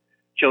over,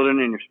 children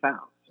and your spouse.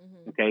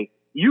 Mm-hmm. Okay,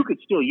 you could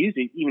still use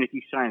it even if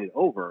you sign it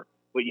over,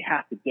 but you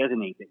have to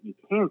designate that you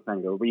can sign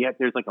it over. But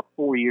there's like a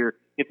 4 year.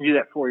 You have to do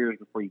that 4 years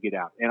before you get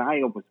out. And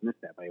I almost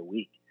missed that by a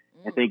week.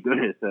 And thank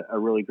goodness a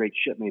really great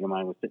shipmate of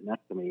mine was sitting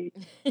next to me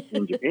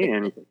in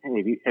Japan. He's like,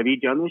 hey, have you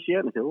done this yet?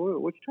 And I said, well,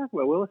 what you talking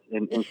about, Willis?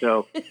 And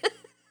so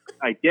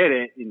I did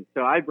it. And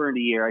so I burned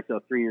a year. I still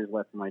have 3 years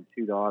left for my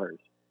 2 daughters.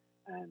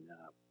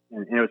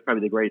 And it was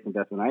probably the greatest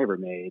investment I ever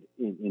made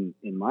in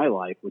my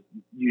life, was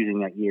using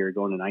that year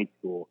going to night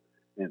school.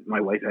 And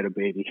my wife had a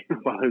baby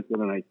while I was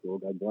going to night school.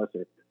 God bless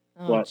her.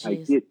 Oh, but geez. I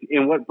did.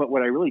 And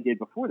what I really did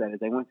before that is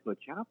I went to a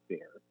job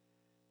fair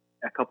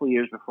a couple of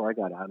years before I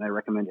got out, and I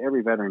recommend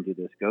every veteran do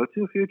this. Go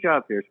to a few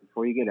job fairs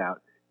before you get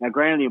out. Now,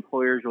 granted, the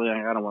employers really,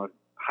 I don't want to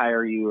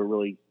hire you or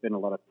really spend a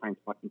lot of time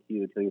talking to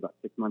you until you're about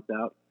 6 months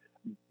out,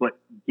 but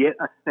get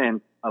a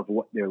sense of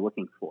what they're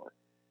looking for.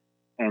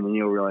 And then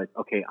you'll realize,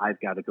 okay,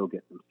 I've got to go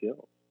get some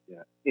skills.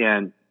 Yeah.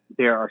 And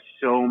there are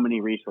so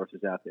many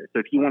resources out there. So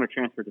if you want to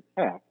transfer to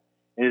tech,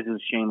 and this is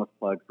a shameless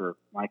plug for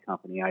my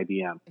company,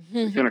 IBM.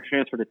 If you want to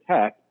transfer to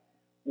tech,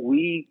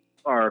 we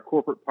are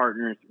corporate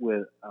partners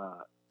with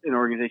an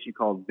organization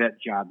called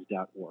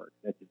vetjobs.org.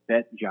 That's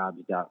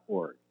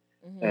vetjobs.org.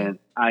 And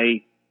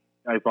I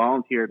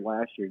volunteered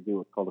last year to do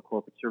what's called a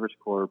Corporate Service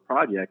Corps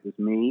project. It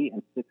was me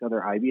and 6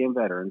 other IBM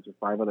veterans, or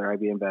 5 other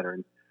IBM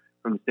veterans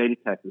from the state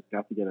of Texas,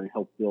 got together and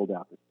helped build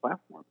out this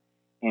platform.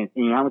 And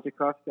you know how much it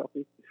costs, Kelsey?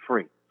 It's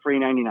free. Free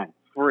 99.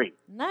 Free.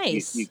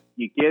 Nice.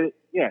 You get it.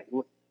 Yeah.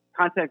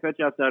 Contact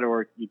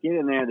vetjobs.org. You get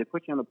in there. They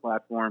put you on the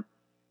platform.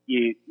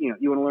 You want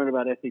to learn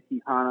about SAP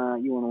HANA.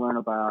 You want to learn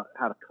about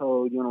how to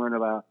code. You want to learn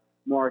about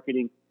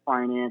marketing,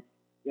 finance,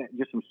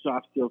 just some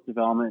soft skills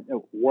development,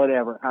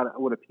 whatever,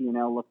 what a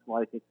P&L looks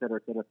like, et cetera,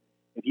 et cetera.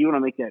 If you want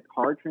to make that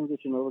hard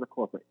transition over to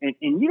corporate, and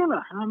you don't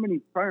know how many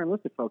prior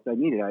enlisted folks I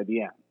meet at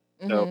IBM.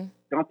 So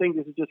don't think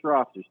this is just for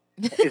officers.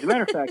 As a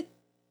matter of fact,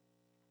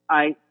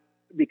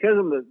 because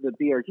I'm the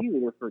BRG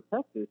leader for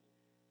Texas,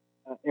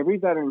 every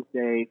Veterans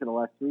Day for the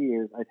last 3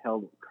 years, I've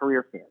held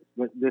career fairs.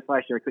 But this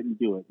last year, I couldn't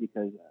do it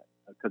because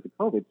of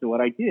COVID. So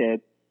what I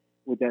did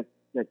with that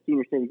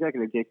senior state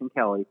executive, Jason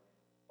Kelly,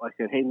 I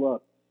said, hey,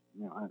 look,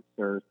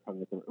 sir,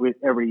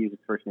 everybody uses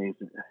first names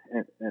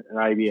at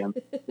IBM.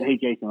 Hey,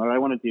 Jason, what I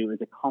want to do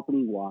is a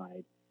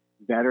company-wide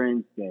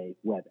Veterans Day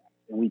WebEx.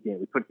 And we did.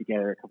 We put it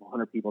together. A couple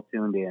hundred people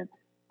tuned in.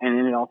 And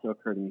then it also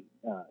occurred to me,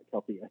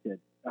 Kelsey, I said,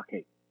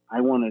 okay, I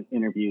want to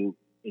interview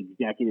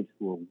executive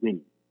school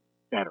women,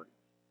 veterans.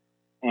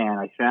 And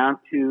I found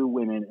 2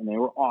 women, and they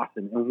were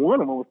awesome. And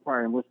one of them was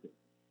prior enlisted.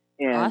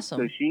 And awesome.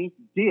 So she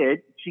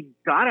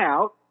got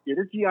out, did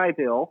her GI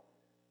Bill,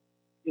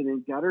 and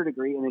then got her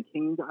degree, and then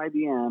came to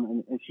IBM.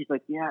 And she's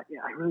like, yeah,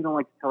 I really don't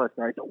like to tell that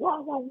story. I said,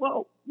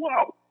 whoa.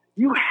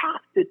 You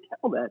have to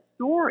tell that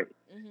story.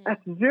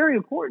 That's very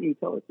important you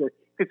tell it story.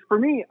 Because for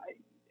me,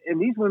 and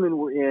these women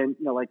were in,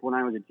 like when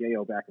I was at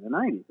JO back in the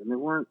 90s, and there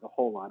weren't a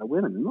whole lot of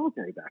women in the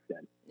military back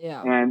then.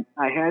 Yeah. And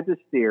I had this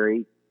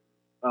theory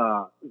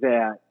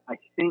that I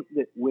think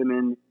that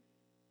women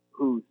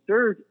who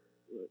served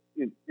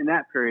in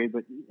that period,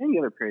 but any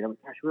other period,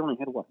 gosh, we only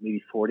had,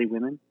 maybe 40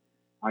 women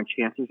on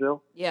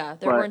Chancellorsville? Yeah,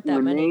 there weren't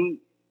that many.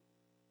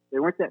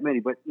 There weren't that many,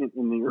 but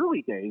in the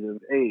early days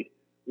of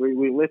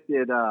we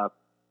lifted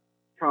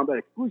combat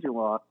exclusion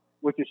law,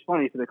 which is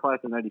funny for the class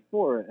of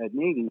 94 at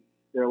Navy.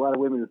 There are a lot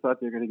of women who thought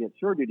they were going to get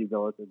shore duty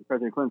bills, and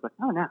President Clinton's like,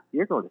 oh, no,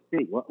 you're going to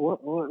sea.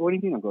 What do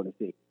you mean I'm going to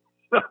sea?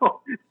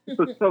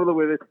 So some of the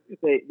women,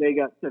 they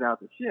got sent out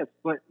to ships.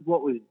 But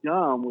what was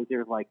dumb was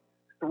there was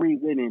 3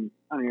 women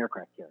on an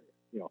aircraft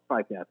carrier,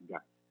 5,000 guys.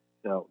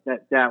 So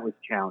that was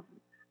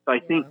challenging. So I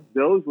think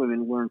those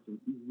women learned some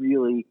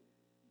really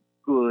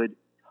good,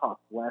 tough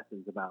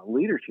lessons about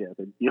leadership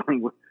and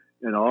dealing with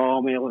an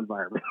all-male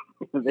environment.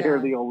 They're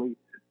the only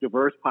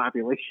diverse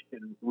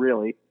population,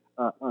 really,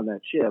 on that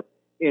ship.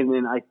 And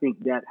then I think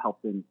that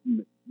helped them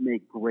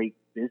make great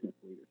business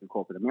leaders in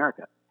corporate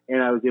America.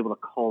 And I was able to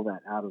call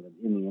that out of them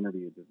in the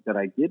interview that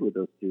I did with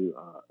those 2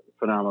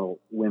 phenomenal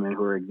women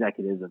who are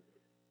executives of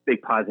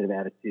big positive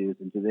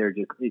attitudes. And so they're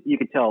just, you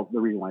could tell the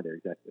reason why they're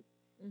executives.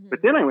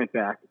 But then I went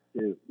back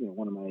to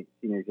one of my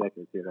senior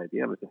executives here at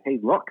IBM and said, hey,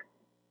 look,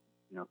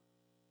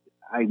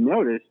 I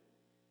noticed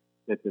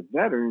that the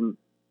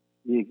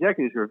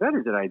executives who are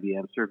veterans at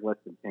IBM served less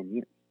than 10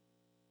 years.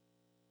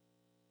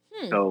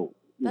 So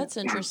that's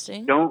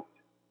interesting. Don't,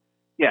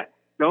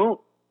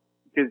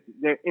 because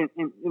they're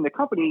in the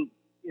company.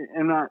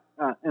 And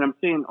I'm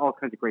saying all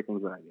kinds of great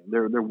things about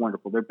IBM. They're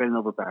wonderful. They're bending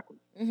over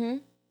backwards.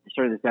 They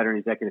started this Veteran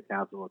Executive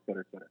Council, et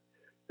cetera, et cetera.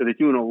 So they're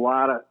doing a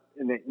lot of,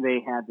 and they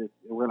had this.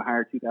 We're going to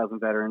hire 2,000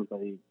 veterans by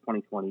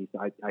 2020. So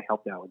I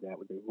helped out with that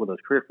with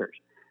those career fairs.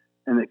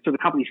 And so the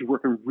company's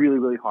working really,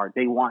 really hard.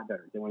 They want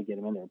veterans. They want to get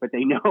them in there, but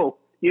they know,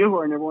 who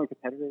our number one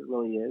competitor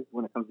really is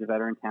when it comes to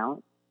veteran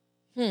talent.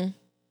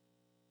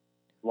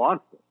 Law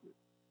enforcement.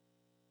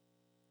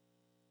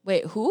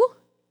 Wait, who?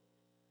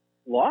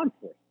 Law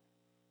enforcement.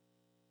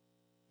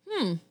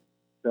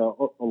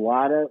 So a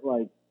lot of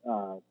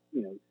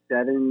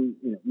 7,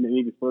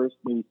 maybe first,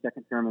 maybe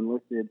second term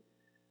enlisted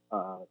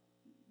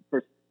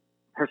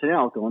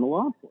personnel going to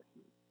law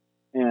enforcement.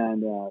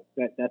 And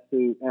that's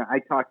who I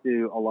talked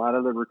to a lot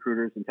of the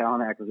recruiters and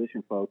talent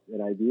acquisition folks at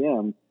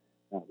IBM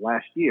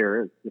last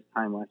year, this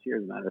time last year,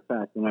 as a matter of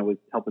fact, when I was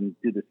helping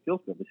do the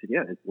skills build. I said,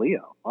 yeah, it's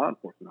Leo, law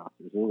enforcement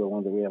officers. Those are the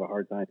ones that we have a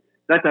hard time.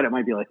 So I thought it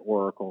might be like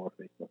Oracle or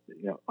Facebook,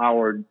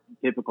 our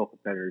typical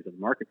competitors in the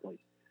marketplace.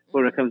 But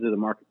when it comes to the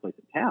marketplace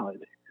of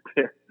talent,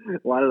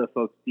 a lot of the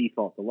folks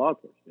default to law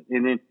enforcement.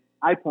 And then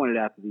I pointed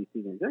out to these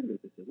senior executives,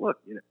 I said, look,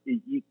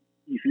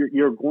 if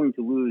you're going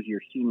to lose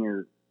your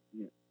senior,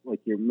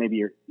 maybe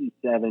your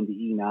E7 to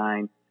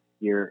E9,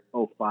 your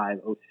 05,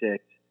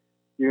 06,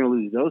 you're going to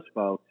lose those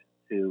folks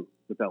to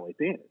the Beltway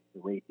Bandits,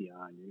 the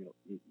Raytheon.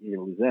 You're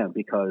going to lose them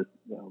because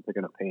they're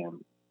going to pay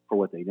them for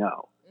what they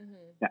know.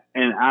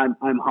 And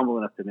I'm humble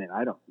enough to admit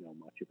I don't know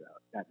much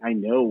about that. I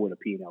know what a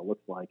P&L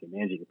looks like and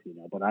managing a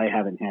P&L, but I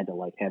haven't had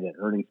to have that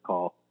earnings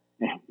call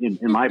in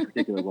my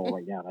particular role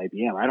right now at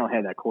IBM. I don't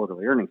have that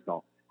quarterly earnings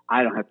call.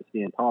 I don't have to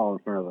stand tall in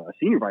front of a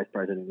senior vice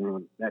president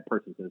when that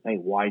person says, "Hey,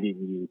 why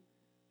didn't you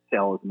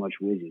sell as much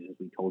widgets as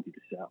we told you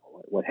to sell?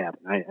 What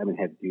happened?" I haven't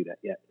had to do that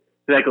yet.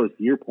 So that goes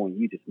to your point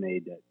you just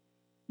made, that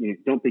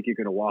don't think you're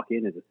going to walk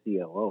in as a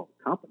COO of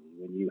a company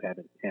when you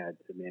haven't had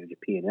to manage a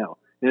P&L.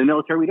 In the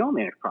military, we don't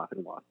manage profit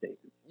and loss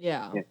statements.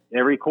 Yeah.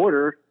 Every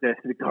quarter,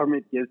 the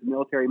government gives the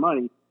military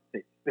money,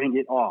 they spend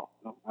it all.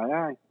 Oh,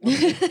 aye.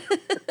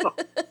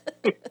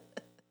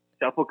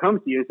 Stuff will come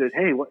to you and says,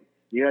 "Hey, what?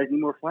 You guys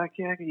need more flak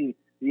jacket? You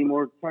need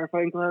more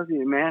firefighting gloves? You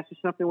need a mask or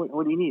something?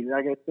 What do you need?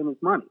 I got to spend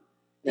this money."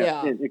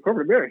 Yeah. In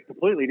corporate America, it's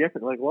completely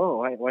different. Like, whoa,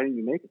 why didn't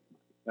you make it?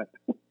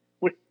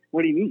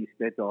 What do you mean you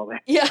spent all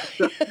that? Yeah.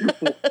 So,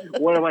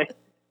 what am I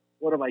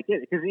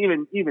getting? Because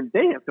even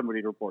they have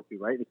somebody to report to,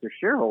 right? It's their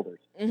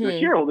shareholders. Mm-hmm. The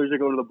shareholders are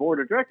going to the board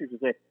of directors and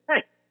say,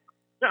 "Hey,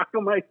 how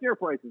come my share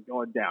price is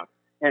going down?"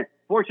 And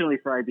fortunately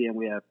for IBM,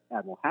 we have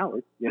Admiral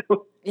Howard.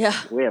 Yeah.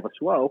 We have a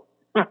SWO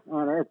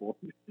on our board,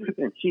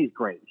 and she's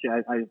great.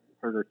 I've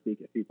heard her speak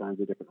a few times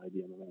at different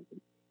IBM events,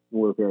 and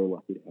we're very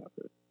lucky to have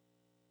her.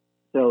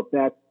 So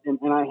that's, and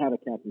I had a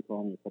captain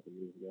call me a couple of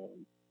years ago,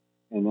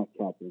 and that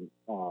captain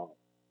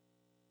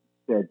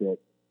said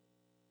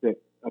that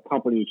a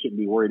company shouldn't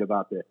be worried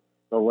about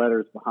the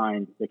letters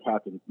behind the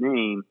captain's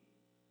name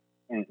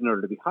and in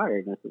order to be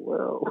hired. And I said,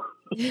 well,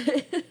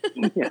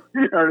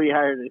 in order to be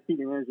hired as a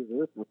senior manager for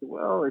this, I said,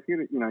 well, if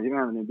you don't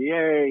have an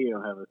MBA, you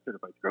don't have a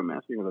certified Scrum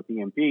Master, you don't have a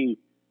PMP,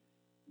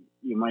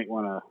 you might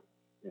want to,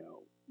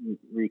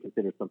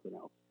 reconsider something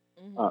else.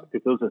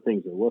 Because those are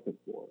things they're looking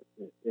for.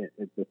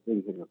 It's the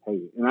things that are going to pay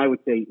you. And I would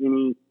say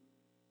any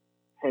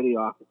petty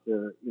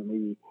officer,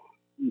 maybe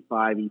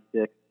E5,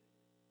 E6,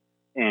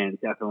 and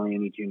definitely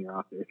any junior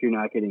officer. If you're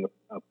not getting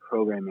a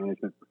program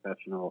management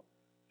professional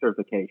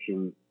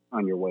certification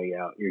on your way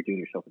out, you're doing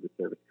yourself a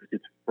disservice, because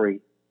it's free.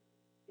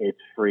 It's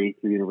free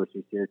through University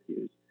of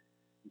Syracuse.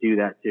 Do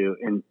that too.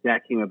 And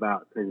that came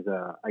about because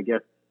I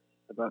guess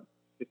about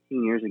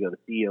 15 years ago, the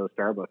CEO of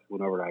Starbucks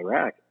went over to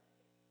Iraq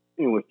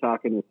and was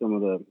talking to some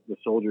of the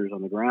soldiers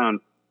on the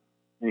ground.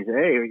 And he said,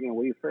 "Hey,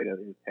 what are you afraid of?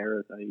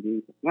 Terrorists,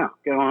 IEDs? No,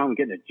 go on and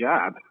get a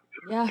job."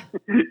 Yeah.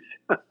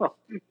 So,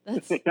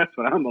 that's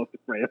what I'm most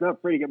afraid of. I'm not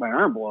afraid to get my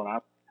arm blown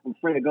off. I'm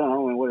afraid of going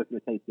home and what it's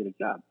going to take to get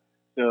a job.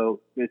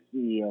 So this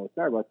CEO of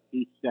Starbucks,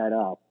 he set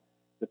up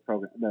the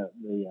program,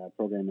 the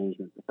program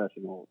management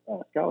professional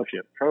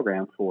scholarship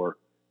program for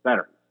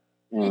veterans.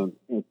 And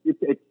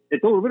it's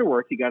a little bit of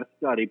work. You got to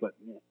study, but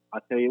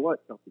I'll tell you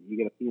what, Chelsea, you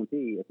get a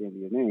PMP at the end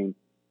of your name,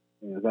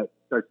 that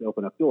starts to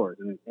open up doors,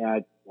 and it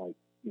adds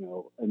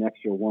an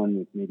extra one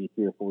with maybe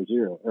 3 or 4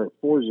 zeros, or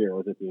 4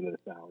 zeros at the end of the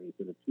salary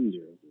instead of 2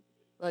 zeros.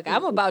 Look,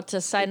 I'm about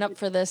to sign up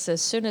for this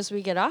as soon as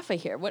we get off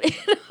of here. What?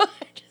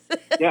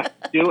 Yeah,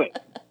 do it.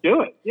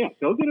 Yeah,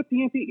 go get a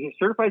PMP,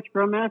 certified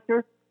Scrum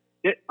Master.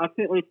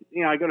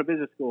 I go to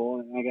business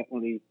school, and I got one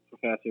of these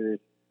professors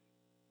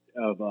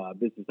of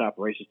business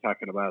operations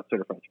talking about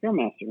certified Scrum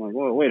Master. I'm like,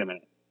 whoa, wait a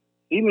minute.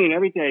 You mean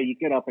every day you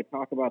get up and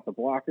talk about the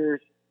blockers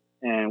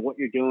and what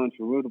you're doing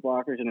to remove the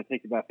blockers, and it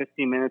takes about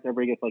 15 minutes.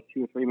 Everybody gets like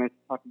 2 or 3 minutes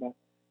to talk about.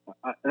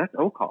 That's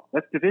O-call.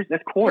 That's division.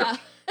 That's quarter.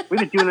 Yeah. We've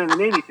been doing it in the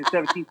Navy since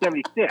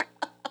 1776.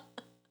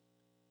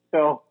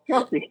 So,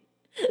 Chelsea,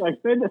 I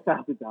spend $1,000.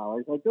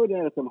 I go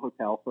down to some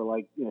hotel for all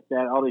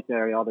day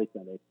Saturday, all day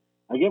Sunday.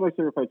 I get my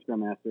certified Scrum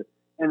Master,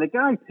 and the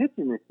guy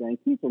pitching this thing,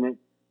 teaching it,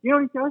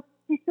 what he does?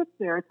 He sits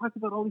there and talks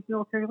about all these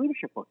military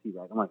leadership books he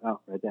read. I'm like, oh,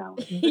 write down.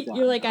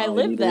 You're like, I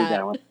live that.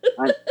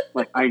 I'm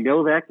like, I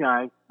know that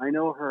guy. I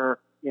know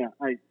her. Yeah,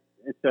 and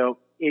so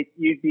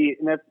you'd be,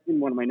 and that's in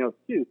one of my notes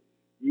too.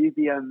 You'd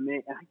be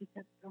amazed. I just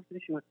had a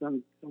conversation with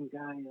some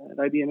guy at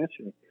IBM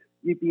yesterday.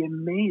 You'd be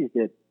amazed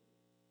at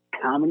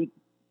how many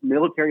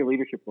military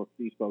leadership books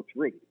these folks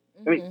read.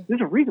 Mm-hmm. I mean,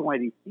 there's a reason why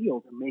these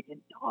SEALs are making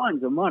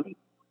tons of money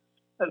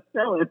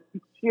selling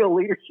SEAL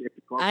leadership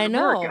across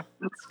America.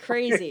 It's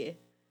crazy.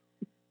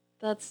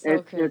 That's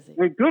so crazy.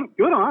 It's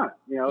good on it.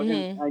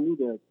 And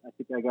I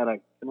think I got a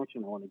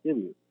connection I want to give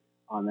you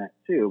on that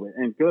too.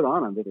 And good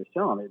on them that they're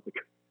selling it.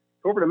 Because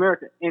corporate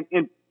America,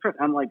 and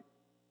I'm like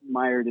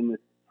mired in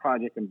this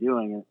project I'm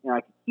doing, and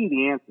I can see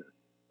the answer,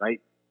 right?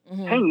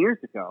 Mm-hmm. 10 years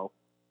ago,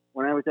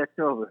 when I was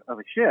XO of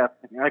a ship,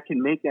 I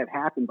can make that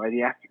happen by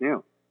the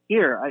afternoon.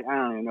 Here, I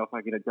don't even know if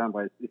I get it done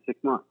by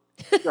 6 months.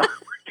 So,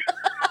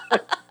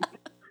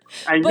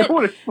 I know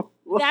what it's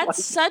that's like.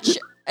 Such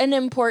an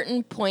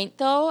important point,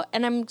 though,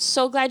 and I'm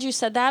so glad you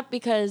said that,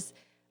 because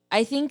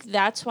I think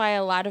that's why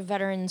a lot of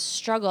veterans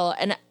struggle.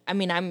 And I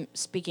mean, I'm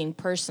speaking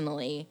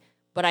personally,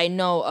 but I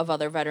know of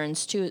other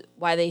veterans too,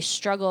 why they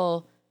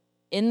struggle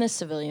in the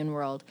civilian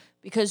world,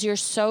 because you're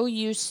so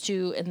used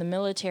to, in the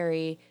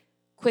military,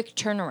 quick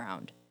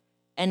turnaround,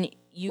 and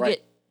you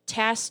get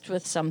tasked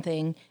with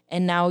something,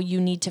 and now you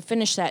need to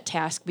finish that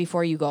task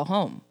before you go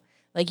home.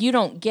 Like, you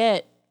don't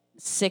get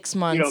 6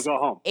 months,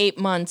 8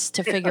 months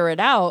to figure it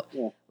out.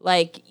 Yeah.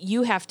 Like,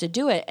 you have to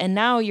do it. And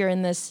now you're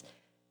in this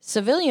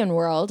civilian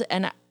world.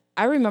 And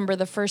I remember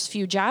the first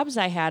few jobs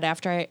I had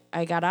after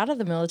I got out of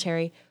the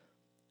military,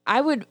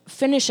 I would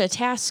finish a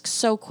task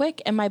so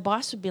quick, and my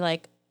boss would be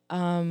like,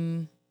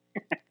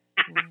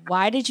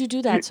 why did you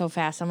do that so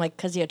fast? I'm like,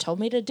 because you told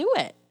me to do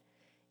it.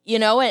 You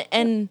know,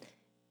 and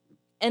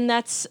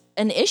that's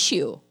an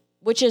issue,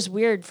 which is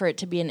weird for it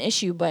to be an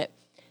issue, but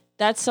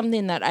that's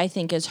something that I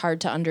think is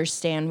hard to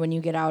understand when you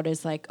get out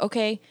is like,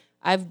 okay,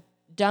 I've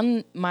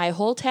done my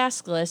whole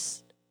task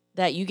list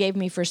that you gave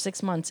me for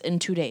 6 months in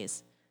 2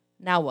 days.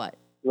 Now what?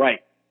 Right.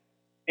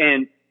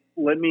 And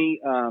let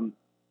me, I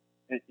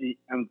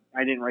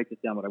didn't write this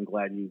down, but I'm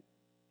glad you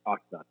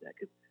talked about that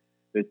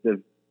because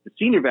the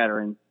senior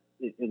veterans,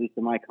 at least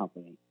in my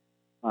company,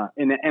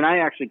 and I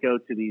actually go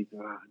to these,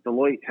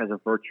 Deloitte has a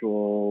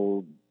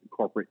virtual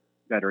corporate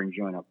veteran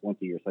join up once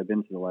a year. So I've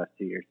been to the last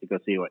 2 years to go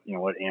see what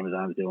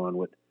Amazon's doing,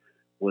 what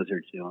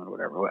Blizzard's doing,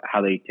 whatever,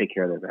 how they take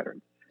care of their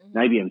veterans. Mm-hmm.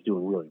 And IBM's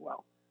doing really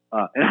well.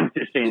 And I'm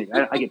just saying,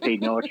 I get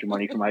paid no extra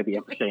money from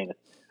IBM for saying this.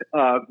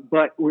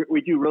 But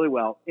we do really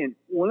well. And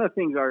one of the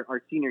things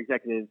our senior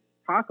executives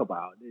talk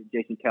about,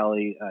 Jason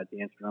Kelly,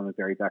 Dan Strum, and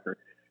Barry Becker,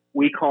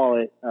 we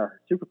call it our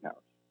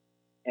superpowers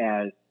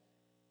as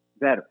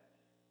veterans.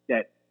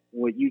 That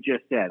what you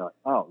just said, like,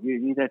 oh, you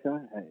need that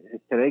done?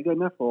 Is today good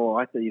enough? Oh,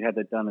 I thought you had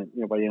that done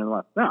by the end of the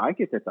month. No, I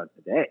get that done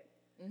today.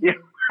 Mm-hmm. I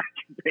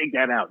can bang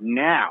that out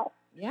now.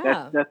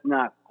 Yeah. That's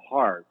not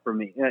hard for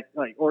me.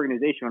 Like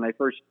organization, when I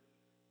first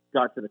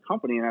got to the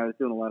company and I was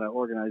doing a lot of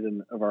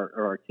organizing of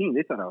our team,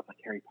 they thought I was like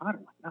Harry Potter.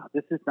 I'm like, no,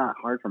 this is not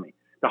hard for me.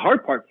 The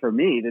hard part for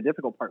me, the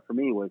difficult part for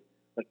me was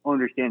like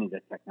understanding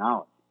the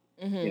technology.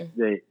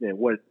 Mm-hmm.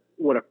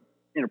 What a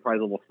enterprise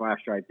level flash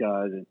drive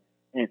does.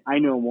 And I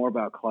know more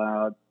about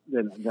cloud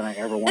than I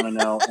ever want to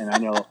know. And I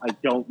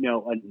don't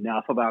know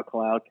enough about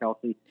cloud,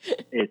 Kelsey.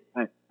 It's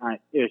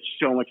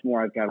so much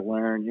more I've got to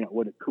learn,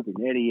 what a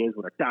Kubernetes is,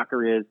 what a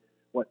Docker is,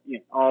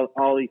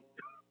 all these,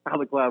 how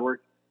the cloud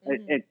works.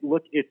 Mm-hmm.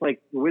 It's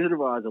like the Wizard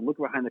of Oz. Look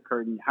behind the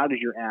curtain. How does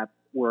your app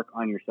work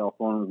on your cell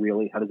phone?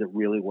 Really? How does it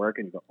really work?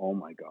 And you go, oh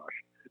my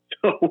gosh.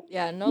 So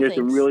there's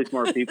some really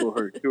smart people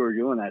who are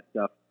doing that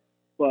stuff,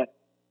 but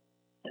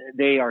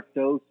they are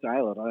so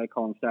siloed. I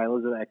call them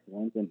silos of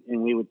excellence,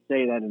 and we would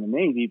say that in the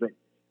Navy, but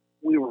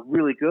we were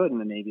really good in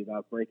the Navy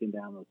about breaking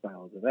down those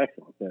silos of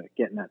excellence,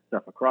 getting that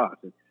stuff across.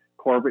 And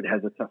corporate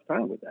has a tough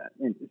time with that.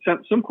 And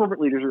some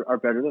corporate leaders are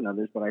better than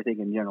others, but I think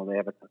in general they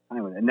have a tough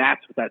time with it. And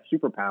that's that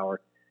superpower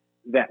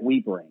that we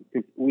bring,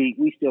 because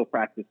we still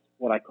practice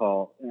what I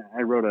call,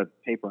 I wrote a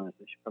paper on this,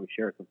 I should probably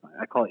share it sometime.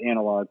 I call it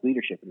analog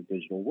leadership in a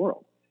digital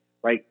world,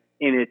 right?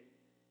 And it's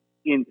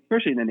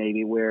especially in the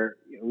Navy where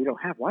we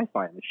don't have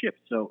Wi-Fi in the ship.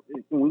 So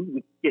when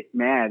we get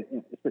mad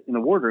in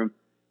the wardroom,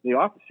 the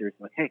officers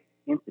are like, hey,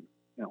 Ensign,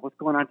 what's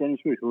going on down your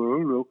street?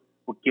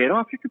 Well, get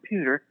off your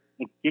computer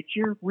and get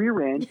your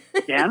rear end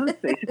down in the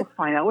face and go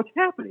find out what's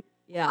happening.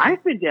 Yeah.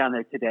 I've been down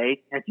there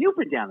today. Have you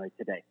been down there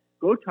today?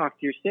 Go talk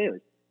to your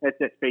sailors. That's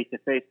that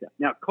face-to-face stuff.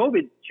 Now,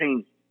 COVID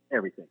changed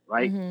everything,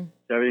 right? Mm-hmm.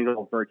 So everything's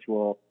all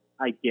virtual.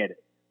 I get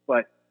it.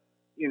 But,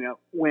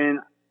 when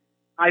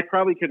I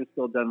probably could have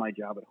still done my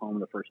job at home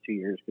the first 2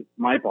 years because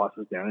my boss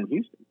was down in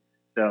Houston.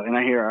 So, and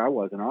I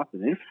was in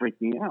Austin. It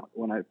freaked me out.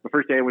 The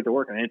first day I went to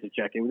work, I didn't have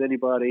to check in with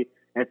anybody.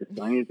 I had to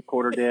sign in at the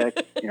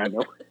quarterdeck.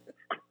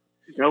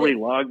 Nobody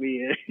logged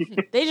me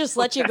in. They just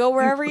let you go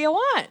wherever you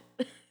want.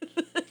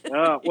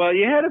 Well,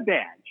 you had a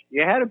badge.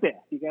 You got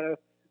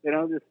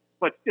to,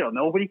 but still,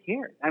 nobody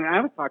cared. I mean,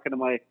 I was talking to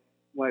my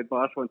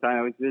boss one time.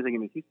 I was visiting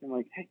him in Houston. I'm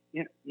like, hey,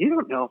 you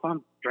don't know if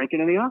I'm drinking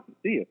in the office,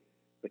 do you?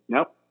 Like,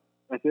 nope.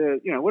 I said,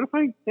 what if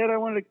I said I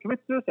wanted to commit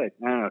suicide?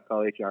 I don't know,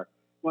 call HR.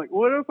 I'm like,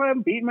 what if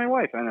I'm beating my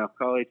wife? I don't know,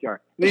 call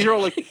HR. These are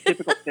all like the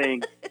typical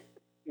things.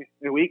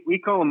 We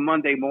call them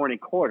Monday morning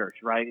quarters,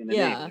 right? In the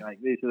Navy. Like,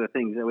 these are the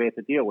things that we have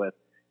to deal with.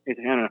 I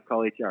don't know,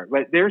 call HR.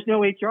 But there's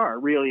no HR,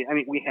 really. I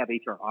mean, we have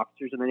HR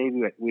officers in the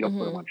Navy, but we don't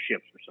put them on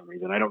ships for some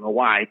reason. I don't know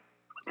why.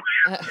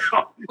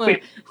 We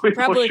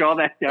push all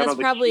that down. That's on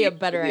the probably a chiefs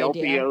better and the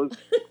idea. LPOs.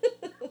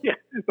 Yeah,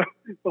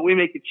 but we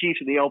make the chiefs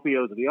and the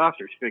LPOs and the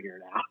officers figure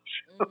it out.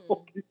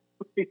 So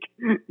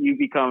you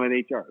become an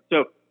HR.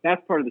 So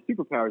that's part of the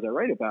superpowers I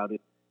write about.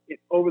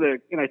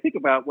 And I think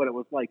about what it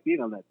was like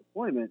being on that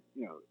deployment.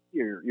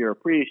 You're a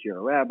priest, you're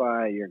a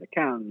rabbi, you're an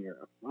accountant, you're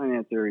a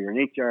financer, you're an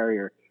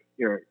HR,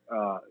 you're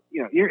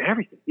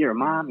everything. You're a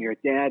mom, you're a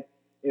dad.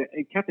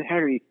 And Captain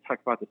Haggerty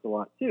talked about this a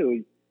lot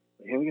too.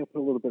 Hey, we got to put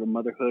a little bit of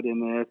motherhood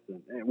in this.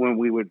 And when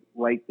we would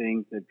write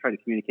things and try to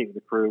communicate with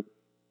the crew,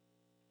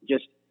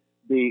 just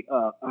be,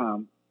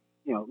 a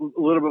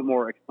little bit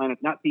more explanatory,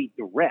 not be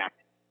direct,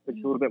 but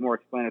just a little bit more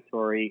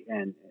explanatory.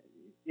 And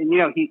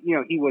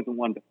he wasn't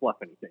one to fluff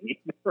anything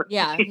either.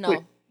 Yeah,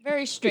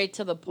 very straight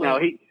to the point. No,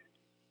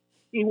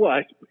 he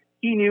was.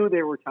 He knew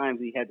there were times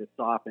he had to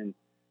soften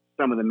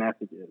some of the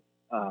messages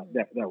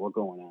that were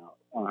going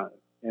out.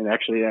 And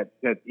actually,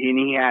 and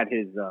he had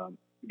his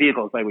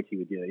vehicles by which he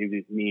would do it. He would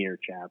use me or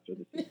Chaps, or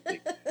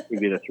we'd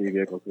be the three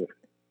vehicles with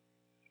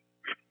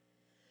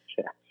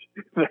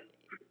Chaps.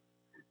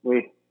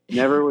 We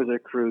never was a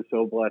crew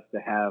so blessed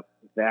to have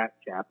that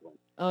chaplain.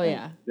 Oh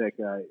yeah, that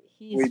guy.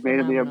 He's we made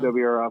phenomenal. him the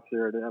MWR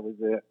officer, and that was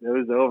it. It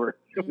was over.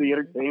 Mm-hmm. The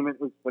entertainment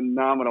was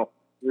phenomenal.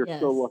 We were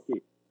so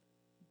lucky.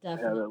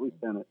 Definitely. To have at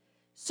least done it.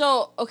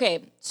 So,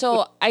 okay.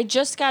 So I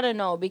just got to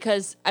know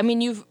because, I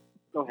mean, you've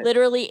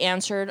literally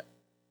answered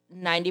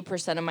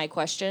 90% of my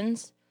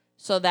questions.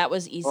 So that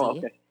was easy. Oh,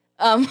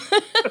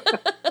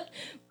 okay.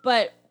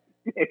 But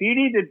if you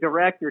need to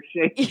direct or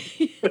shape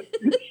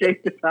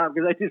the topic,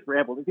 because I just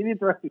rambled. If you need to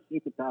direct or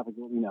shape the topic,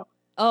 let me know.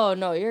 Oh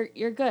no,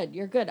 you're good.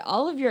 You're good.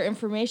 All of your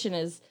information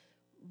is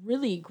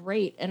really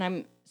great, and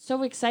I'm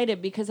so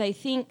excited because I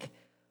think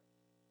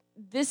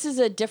this is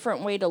a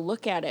different way to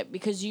look at it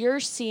because you're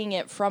seeing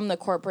it from the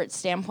corporate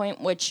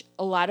standpoint, which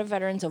a lot of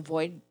veterans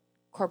avoid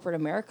corporate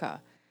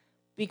America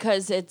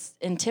because it's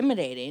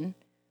intimidating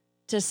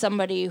to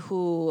somebody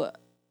who,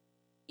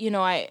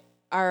 my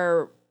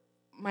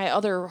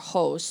other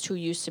host who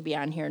used to be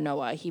on here,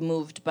 Noah, he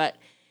moved, but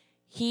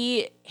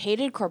he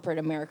hated corporate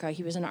America.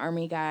 He was an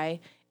Army guy,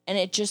 and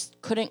it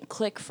just couldn't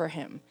click for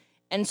him.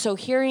 And so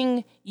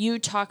hearing you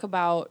talk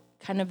about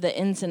kind of the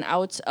ins and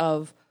outs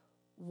of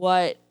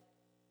what,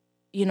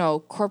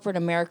 corporate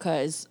America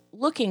is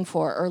looking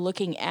for or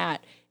looking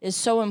at is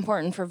so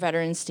important for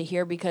veterans to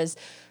hear because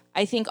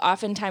I think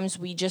oftentimes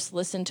we just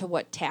listen to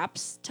what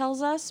TAPS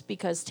tells us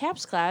because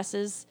TAPS class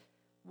is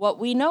what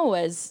we know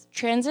as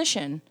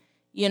transition,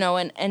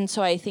 and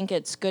so I think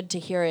it's good to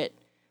hear it,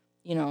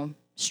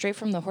 straight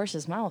from the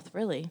horse's mouth,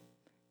 really.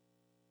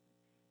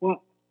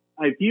 Well,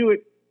 I view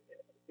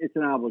it's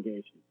an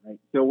obligation, right?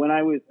 So when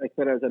I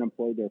said I was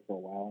unemployed there for a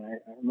while, and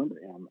I remember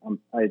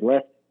I had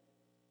left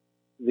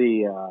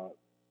the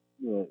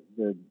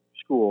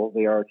school,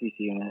 the ROTC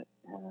unit,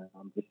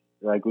 just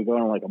like we go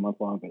on like a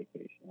month-long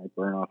vacation. I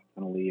burn off a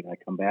ton of leave, and I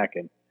come back,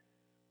 and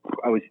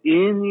I was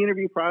in the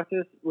interview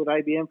process with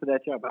IBM for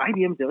that job, but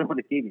IBM's the only one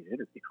that gave me an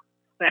interview.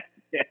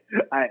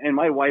 And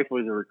my wife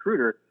was a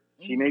recruiter.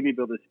 She made me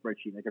build a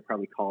spreadsheet. I could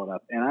probably call it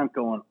up, and I'm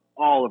going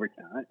all over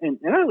town. And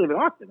I live in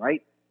Austin,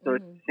 right? So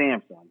it's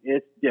Samsung,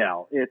 it's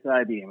Dell, it's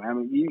IBM. I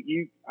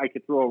mean, I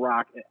could throw a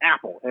rock at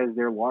Apple as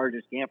their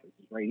largest campus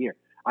is right here.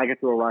 I could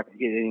throw a rock at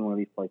any one of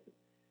these places.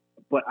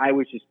 But I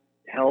was just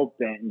hell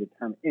bent and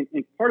determined.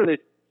 And part of this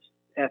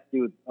has to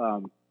do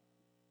with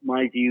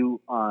my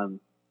view on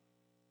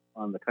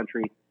the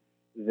country.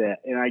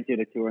 And I did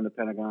a tour in the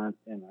Pentagon,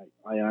 and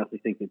I honestly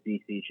think that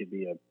D.C. should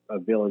be a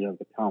village of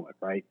the Potomac,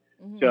 right?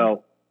 Mm-hmm.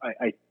 So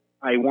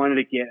I wanted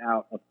to get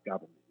out of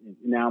government. And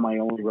now my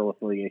only real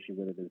affiliation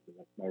with it is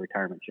my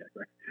retirement check,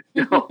 right?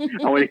 So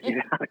I want to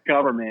get out of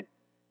government.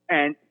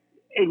 And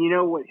you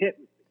know what hit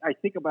me? I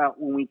think about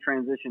when we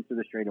transitioned to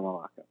the Strait of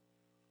Malacca,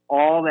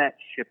 all that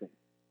shipping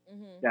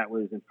that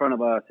was in front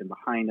of us and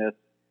behind us,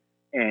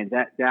 and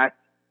that's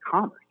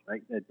commerce,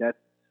 right? That's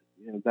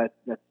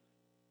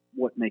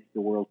what makes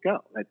the world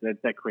go.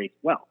 That creates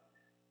wealth.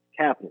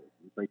 Capitalism,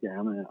 right there.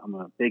 I'm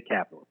a big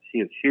capitalist,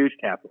 huge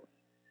capitalist,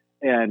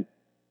 and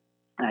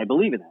I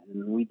believe in that,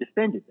 and we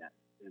defended that.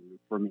 And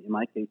for me, in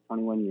my case,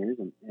 21 years,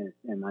 and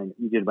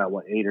you did about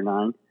 8 or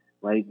 9,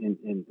 right?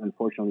 And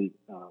unfortunately,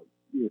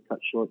 you were cut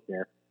short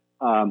there.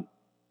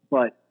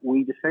 But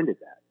we defended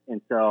that.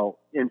 And so,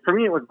 and for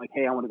me, it was like,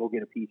 hey, I want to go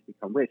get a piece,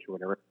 become rich or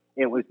whatever.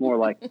 It was more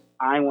like,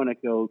 I want to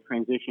go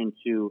transition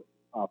to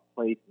a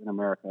place in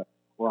America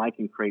where I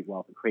can create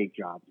wealth and create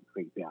jobs and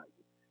create value.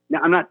 Now,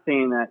 I'm not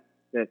saying that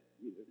the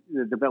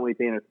Beltway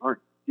banners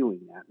aren't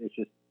doing that. It's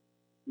just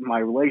my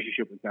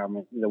relationship with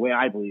government, the way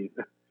I believe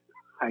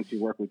I actually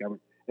work with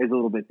government, is a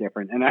little bit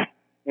different. And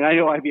I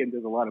know IBM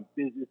does a lot of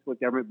business with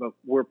government, but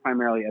we're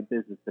primarily a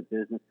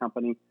business-to-business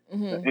company.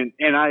 Mm-hmm.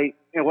 And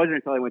it wasn't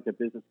until I went to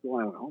business school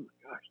and I went, oh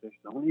my gosh, there's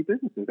so many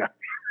businesses out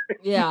there.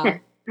 Yeah.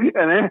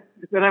 And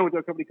then I went to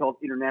a company called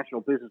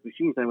International Business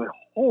Machines and I went,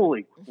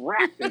 holy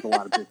crap, there's a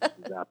lot of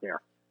businesses out there.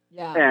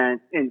 Yeah.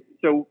 And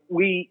so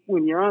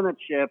when you're on that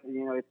ship,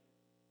 and it's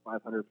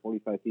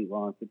 545 feet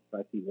long,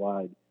 55 feet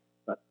wide,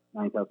 about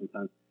 9,000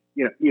 tons,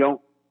 you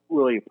don't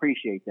really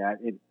appreciate that.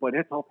 But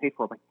it's all paid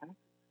for by taxes,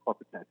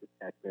 corporate taxes,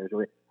 taxpayers,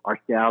 our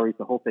salaries,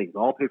 the whole thing is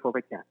all paid for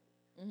by taxes.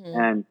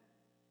 Mm-hmm.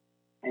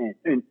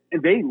 And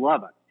they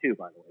love us too,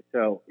 by the way.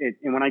 So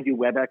and when I do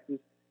WebExes,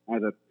 I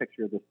have a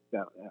picture of this.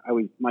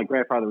 My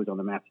grandfather was on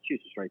the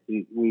Massachusetts, right? So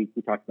we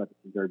talked about this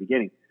at the very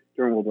beginning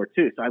during World War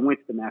II. So I went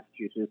to the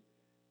Massachusetts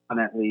on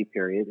that leave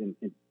period and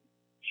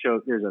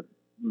shows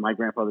my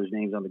grandfather's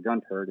name's on the gun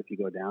turret. If you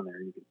go down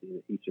there, you can see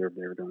that he served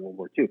there during World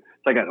War II.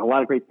 So I got a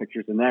lot of great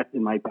pictures, and that's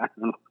in my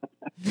background.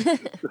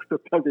 So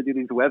sometimes I do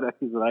these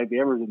WebExes with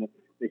IBMers, and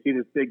they see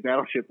this big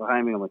battleship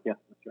behind me. I'm like, yeah,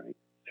 that's right.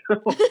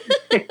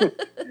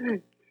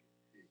 So,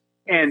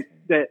 and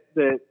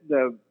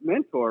the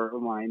mentor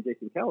of mine,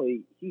 Jason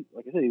Kelly, he,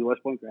 like I said, he's a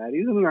West Point grad.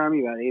 He was in the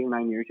Army about 8 or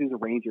 9 years. He was a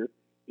Ranger.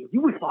 And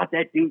you would have thought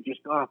that dude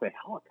just got off a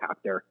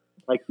helicopter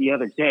like the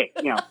other day.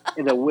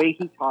 And the way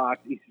he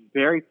talks, he's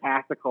very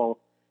tactical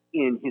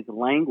in his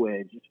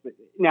language.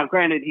 Now,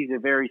 granted, he's a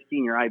very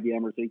senior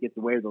IBMer, so he gets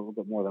away with a little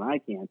bit more than I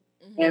can.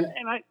 Mm-hmm.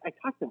 And I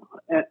talked to him,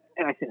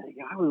 and I said,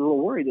 I was a little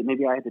worried that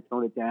maybe I had to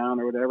tone it down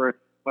or whatever.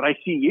 But I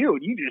see you,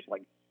 and you just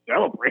like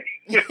celebrate.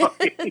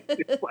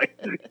 It's like,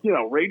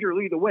 Ranger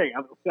lead the way.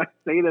 I'm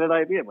saying that at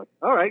IBM. I'm like,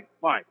 all right,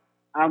 fine.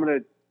 I'm gonna,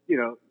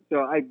 so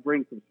I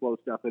bring some slow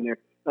stuff in there.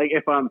 Like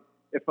if I'm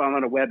if I'm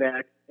on a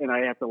WebEx and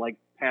I have to like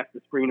pass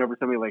the screen over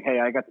somebody like, hey,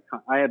 I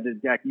have the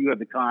deck, you have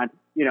the con,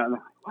 and I'm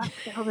like, what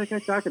the hell is that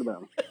guy talking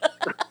about?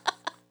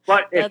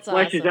 But it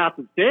fleshes out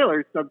the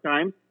sailors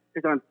sometimes,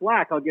 because on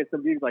Slack, I'll get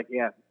some dudes like,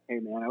 yeah, hey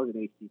man, I was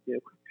an HC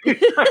too.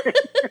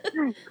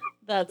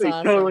 That's they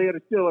awesome. totally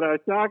understood what I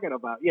was talking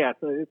about. Yeah,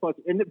 so it's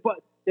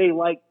but they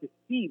like to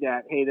see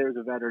that, hey, there's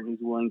a veteran who's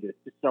willing to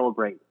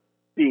celebrate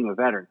being a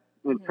veteran.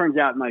 And it turns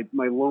out my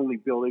lonely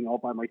building all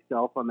by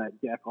myself on that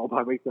deck all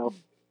by myself,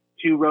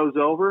 2 rows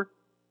over,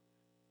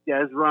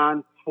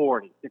 Desron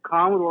 40, the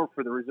Commodore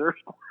for the reserve.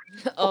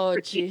 Oh,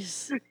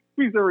 jeez.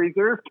 He's a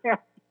reserve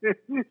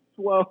captain.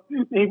 Well,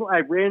 I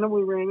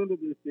randomly ran into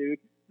this dude.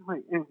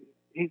 And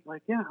he's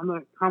like, yeah, I'm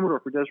the Commodore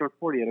for Desron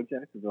 40 out of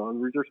Jacksonville.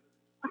 I'm reserve.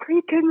 Like, are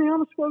you kidding me?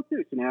 I'm a SWO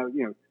too. So now,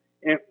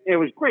 and it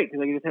was great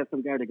because I could just have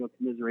some guy to go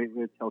commiserate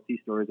with, tell T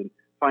stories, and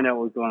find out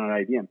what was going on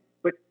at IBM.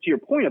 But to your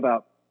point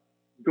about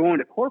going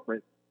to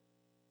corporate,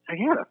 I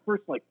had the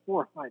first like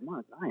 4 or 5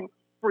 months, I am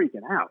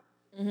freaking out.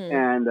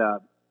 And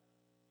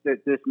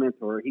this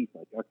mentor, he's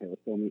like, okay,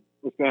 let's go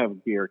have a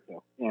beer or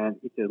two. And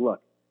he said,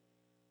 look,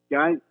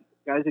 guys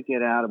that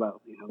get out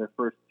about their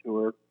first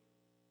tour,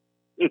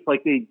 it's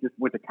like they just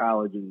went to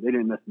college and they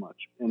didn't miss much.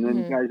 And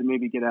then guys that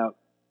maybe get out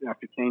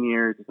after 10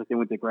 years, it's like they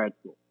went to grad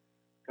school.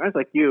 Guys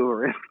like you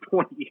are in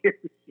 20 years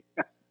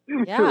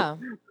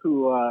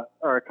who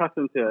are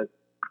accustomed to,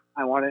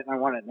 I want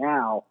it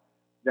now.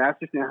 That's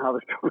just not how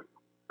this goes.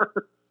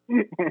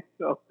 And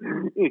so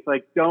it's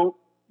like, don't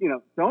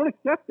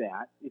accept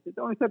that. He said,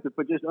 don't accept it,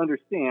 but just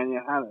understand,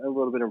 have a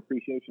little bit of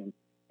appreciation.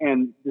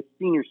 And the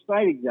senior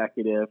site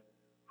executive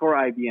for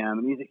IBM,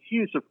 and he's a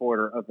huge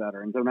supporter of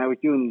veterans. And when I was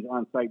doing these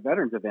on-site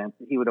veterans events,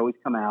 he would always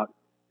come out.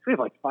 We have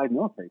like 5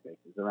 military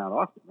bases around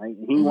Austin, right?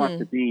 And he wants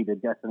to be the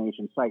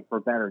destination site for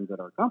veterans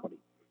at our company.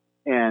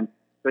 And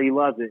so he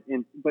loves it.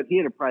 But he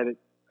had a private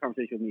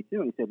conversation with me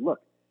too. And he said, look,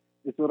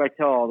 this is what I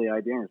tell all the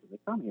IBMers when they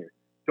come here.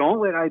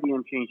 Don't let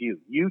IBM change you.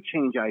 You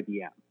change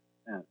IBM.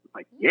 And I'm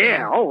like,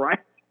 yeah, all right.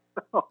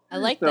 I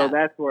like that. So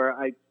that's where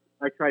I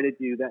try to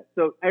do that.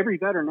 So every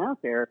veteran out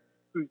there,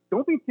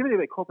 don't be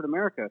intimidated by corporate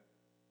America.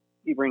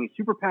 You bring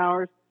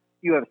superpowers.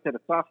 You have a set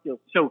of soft skills.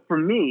 So for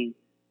me,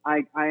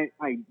 I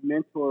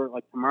mentor,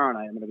 like tomorrow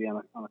night, I'm going to be on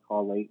a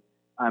call late.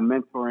 I'm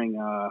mentoring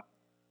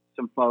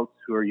some folks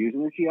who are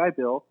using their GI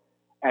Bill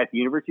at the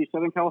University of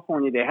Southern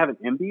California. They have an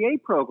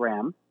MBA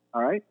program,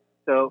 all right?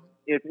 So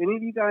if any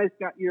of you guys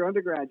got your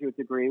undergraduate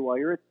degree while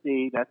you're at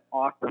sea, that's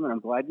awesome, and I'm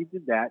glad you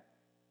did that.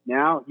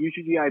 Now, use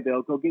your GI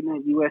Bill. Go get in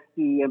that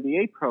USC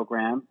MBA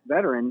program,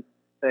 veteran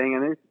thing,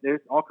 and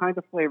there's all kinds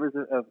of flavors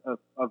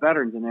of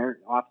veterans in there,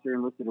 officer,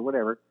 enlisted, or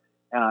whatever.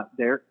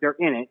 They're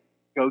in it.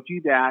 Go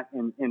do that,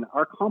 and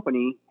our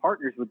company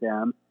partners with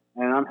them,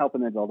 and I'm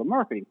helping them build a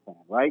marketing plan,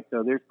 right?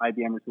 So there's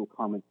IBMers who will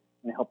come and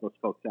help those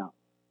folks out.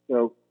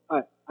 So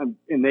I'm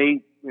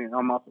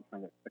also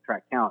trying to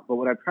attract talent, but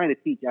what I'm trying to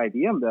teach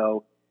IBM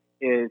though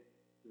is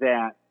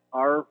that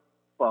our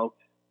folks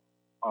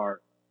are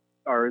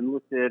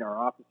enlisted, our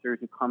officers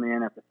who come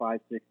in after 5,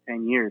 6,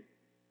 10 years,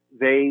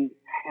 they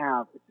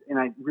have, and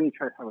I really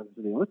try to talk about this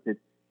with the enlisted,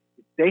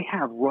 they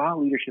have raw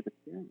leadership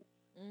experience.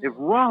 They have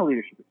raw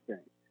leadership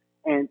experience.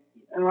 And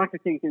I'm not going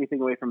to take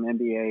anything away from an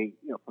MBA,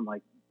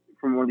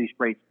 from one of these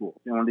great schools,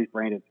 one of these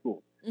branded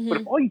schools.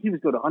 But if all you do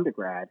is go to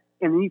undergrad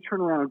and then you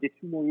turn around and get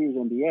 2 more years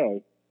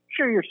MBA,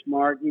 sure, you're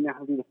smart, you know how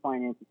to do the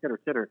finance, et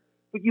cetera,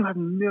 but you have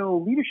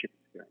no leadership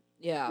experience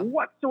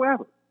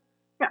whatsoever.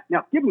 Yeah.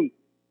 Now, give me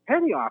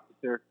petty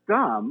officer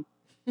Gum,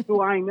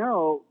 who I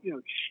know,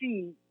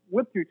 she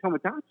went through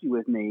Tomodachi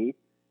with me,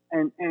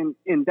 and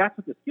that's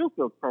what the skills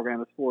build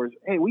program is for. Is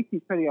hey, we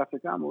teach petty officer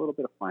Gum a little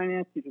bit of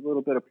finance, teach a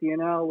little bit of P&L,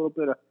 a little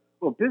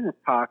business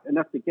talk,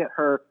 enough to get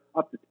her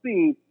up to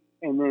speed.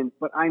 And then,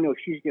 but I know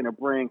she's going to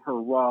bring her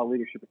raw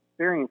leadership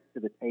experience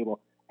to the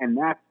table, and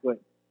that's what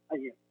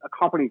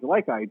companies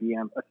like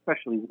IBM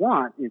especially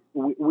want. Is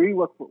we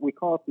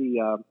call it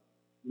the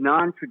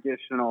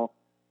non-traditional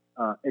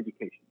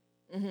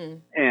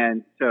education,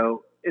 and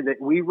so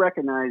we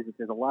recognize that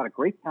there's a lot of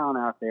great talent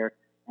out there,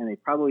 and they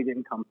probably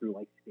didn't come through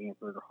like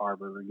Stanford or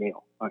Harvard or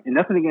Yale. And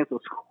nothing against those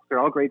schools; they're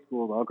all great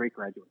schools, all great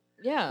graduates.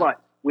 Yeah,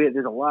 but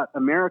there's a lot.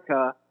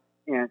 America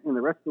and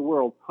the rest of the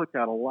world puts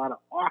out a lot of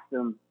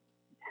awesome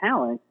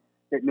talent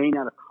that may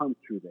not have come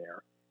through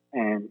there,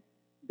 and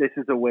this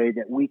is a way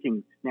that we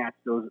can snatch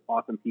those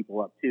awesome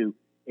people up too,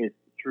 is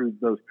through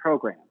those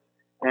programs.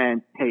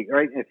 And hey,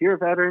 right, if you're a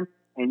veteran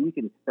and you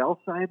can spell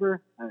cyber,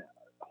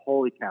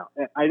 holy cow!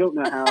 I don't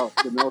know how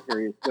the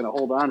military is going to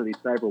hold on to these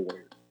cyber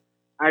warriors.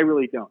 I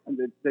really don't. And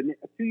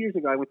 2 years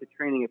ago, I went to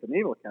training at the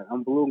Naval Academy.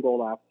 I'm a blue and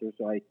gold officer,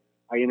 so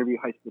I interview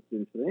high school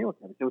students for the Naval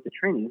Academy. So I went to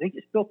training, and they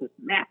just built this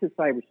massive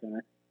cyber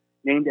center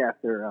named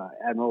after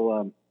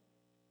Admiral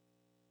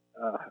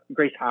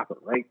Grace Hopper,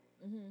 right?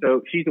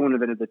 So she's the one that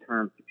invented the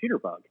term computer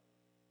bug.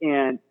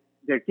 And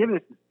they're giving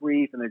us this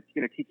brief, and they're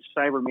going to teach a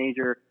cyber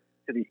major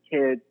to these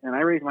kids. And I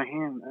raised my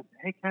hand and I said,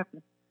 hey,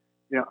 Captain,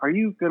 are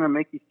you going to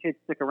make these kids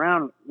stick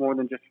around more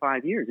than just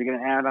 5 years? You're going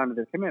to add on to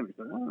their commitment.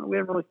 So, we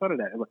haven't really thought of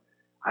that.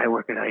 I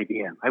work at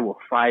IBM. I will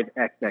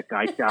 5X that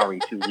guy's salary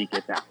as soon as he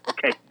gets out.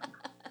 Okay.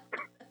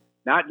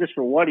 Not just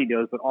for what he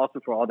does, but also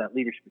for all that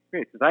leadership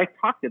experience. Because I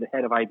talked to the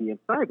head of IBM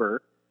Cyber,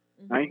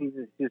 right? He's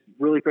this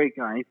really great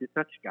guy. He's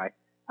such a guy.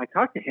 I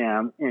talked to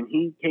him, and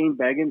he came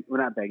begging,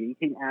 well, not begging,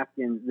 he came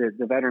asking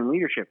the veteran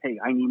leadership, hey,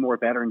 I need more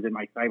veterans in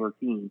my cyber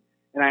team.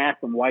 And I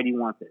asked him, why do you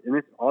want this? And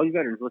this, all you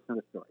veterans, listen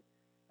to the story.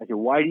 I said,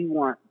 why do you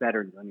want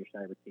veterans on your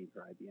cyber team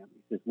for IBM?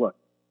 He says, look,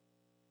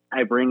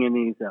 I bring in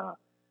these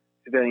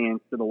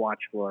civilians to the watch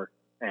floor,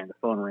 and the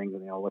phone rings,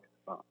 and they all look at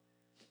the phone.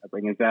 I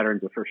bring in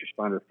veterans, the first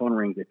responder, the phone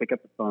rings, they pick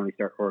up the phone, they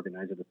start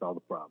organizing to solve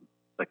the problem.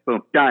 It's like,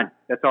 boom, done.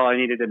 That's all I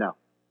needed to know,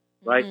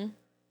 right?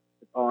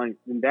 That's all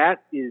and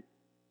that is,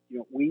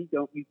 you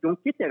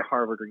don't get that at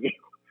Harvard or Yale.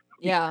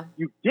 Yeah.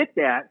 You get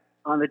that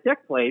on the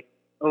deck plate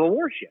of a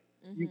warship.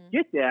 You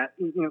get that,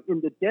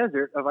 in the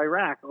desert of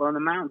Iraq or on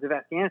the mountains of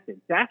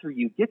Afghanistan. That's where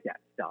you get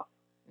that stuff.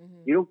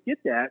 You don't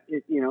get that,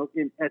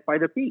 by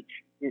the beach,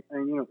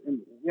 and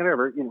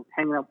whatever,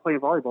 hanging out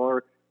playing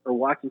volleyball or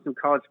watching some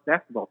college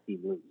basketball team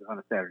lose on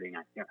a Saturday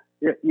night.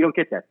 You don't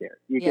get that there.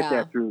 You get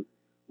that through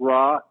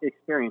raw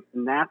experience,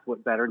 and that's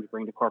what veterans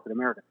bring to corporate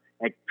America.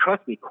 And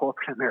trust me,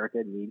 corporate America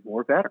needs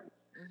more veterans.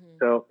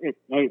 So,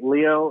 hey,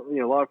 Leo,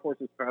 law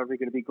enforcement is probably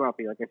going to be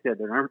grumpy. Like I said,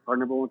 they're our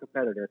number one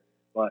competitor,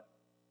 but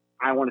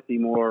I want to see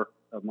more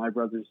of my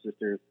brothers and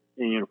sisters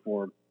in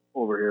uniform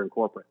over here in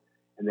corporate,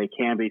 and they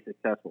can be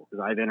successful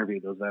because I've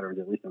interviewed those veterans,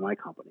 at least in my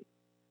company.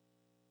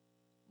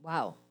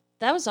 Wow.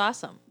 That was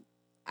awesome.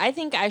 I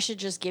think I should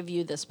just give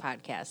you this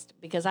podcast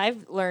because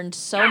I've learned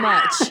so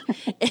much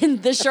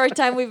in the short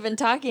time we've been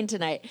talking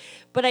tonight.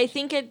 But I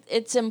think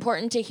it's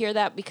important to hear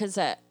that because,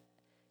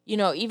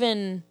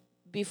 even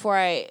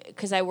before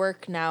because I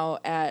work now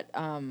at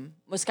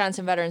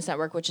Wisconsin Veterans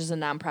Network, which is a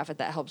nonprofit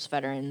that helps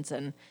veterans,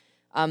 and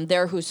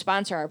they're who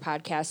sponsor our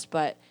podcast.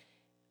 But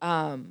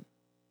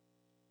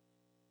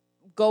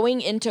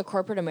going into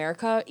corporate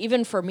America,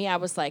 even for me, I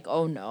was like,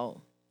 oh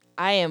no,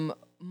 I am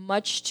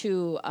much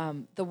too,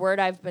 the word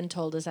I've been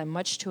told is I'm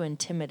much too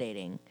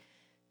intimidating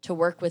to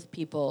work with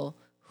people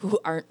who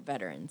aren't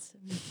veterans.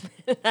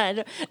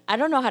 I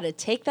don't know how to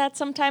take that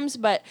sometimes,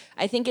 but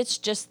I think it's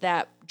just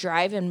that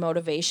drive and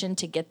motivation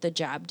to get the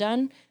job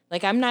done.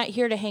 Like, I'm not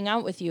here to hang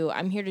out with you.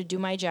 I'm here to do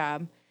my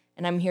job,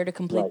 and I'm here to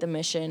complete the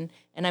mission,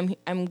 and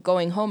I'm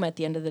going home at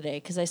the end of the day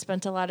because I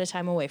spent a lot of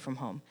time away from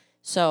home.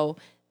 So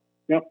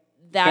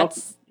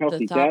that's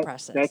the thought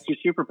process. That's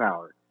your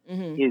superpower,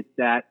 is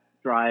that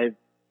drive.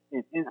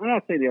 And I'm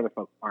not saying the other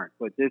folks aren't,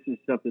 but this is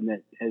something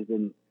that has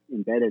been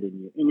embedded in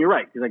you. And you're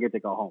right, because I get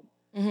to go home.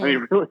 I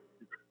mean, really,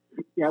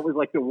 it was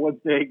like the one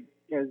thing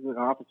as an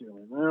officer,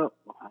 like, well,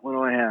 what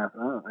do I have?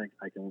 Oh,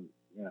 I can,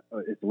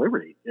 it's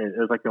liberty. It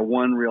was like the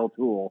one real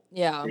tool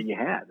that you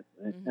had.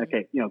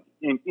 Okay,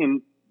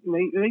 and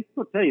they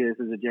still tell you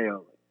this as a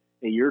JO.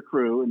 Hey, your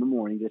crew in the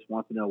morning just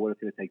wants to know what it's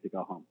going to take to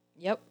go home.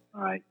 Yep.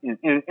 All right.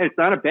 And it's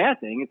not a bad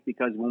thing. It's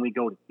because when we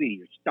go to sea,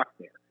 you're stuck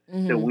there.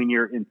 So when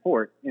you're in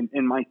port,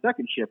 in my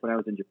second shift when I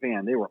was in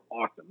Japan, they were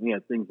awesome. We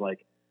had things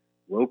like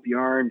rope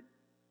yarn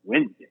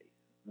Wednesday.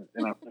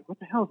 And I was like, what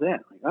the hell is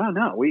that? Like, oh,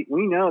 no, we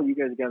know you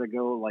guys got to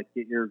go, like,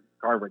 get your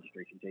car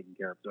registration taken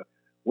care of. So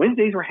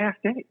Wednesdays were half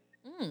days.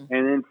 And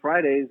then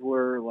Fridays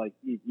were, like,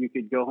 you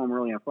could go home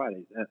early on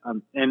Fridays.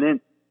 And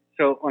then,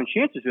 so on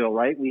Chancellorsville,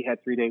 right, we had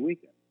 3-day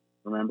weekends,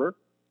 remember,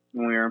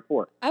 when we were in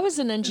port. I was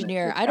an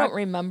engineer. I don't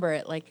remember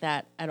it like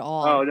that at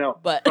all. Oh, no.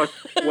 But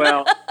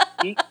well,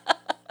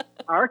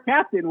 our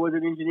captain was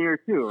an engineer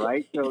too,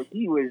 right? So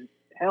he was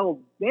hell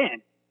bent,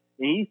 and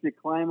he used to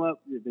climb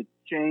up the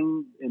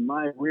chain in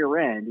my rear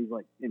end. He's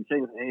like, and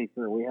Chang said, "Hey,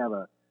 sir, we have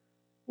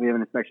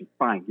an inspection.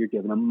 Fine, you're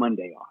giving a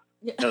Monday off."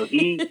 Yeah. So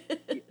he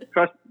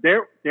trust.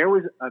 There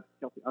was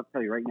I'll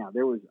tell you right now.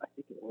 There was, I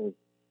think it was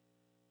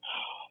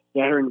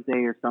Veterans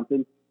Day or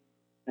something,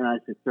 and I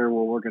said, "Sir,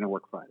 well, we're going to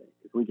work Friday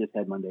because we just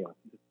had Monday off."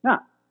 He said, "No,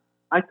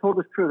 I told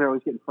this crew that I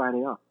was getting Friday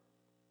off."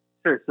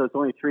 Sir, so it's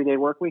only a 3-day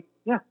work week?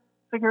 Yeah.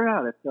 Figure it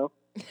out, let's go.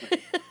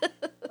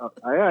 All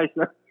right,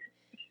 so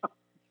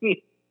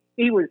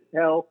he was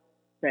hell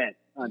bent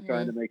on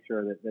trying to make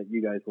sure that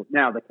you guys were.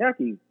 Now, the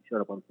khaki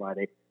showed up on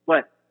Friday,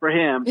 but for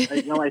him, I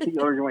think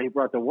the reason why he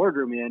brought the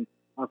wardroom in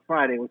on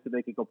Friday was so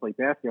they could go play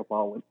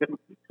basketball with him.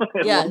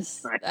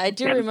 Yes, I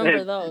do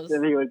remember those.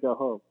 Then he would go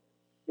home.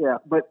 Yeah,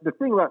 but the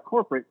thing about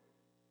corporate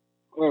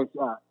is,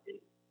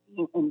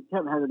 and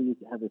Kevin Haggerty used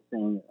to have this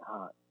saying,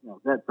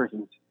 that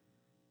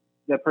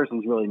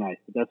person's really nice,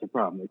 but that's a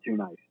problem. They're too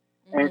nice.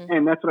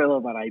 And that's what I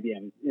love about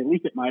IBM, at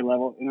least at my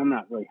level, and I'm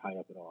not really high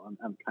up at all.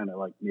 I'm kind of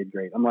like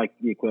mid-grade. I'm like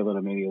the equivalent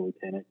of maybe a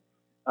lieutenant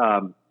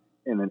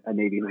and a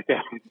Navy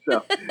lieutenant.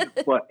 So,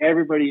 but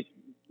everybody's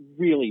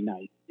really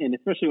nice. And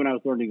especially when I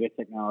was learning with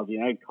technology,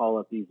 and I'd call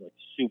up these like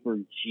super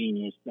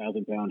genius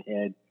 1,000-pound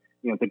head,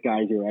 the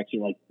guys who are actually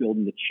like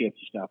building the chips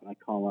and stuff, and I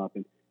call up.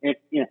 And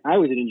I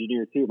was an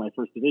engineer too, my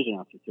first division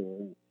officer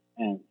tour.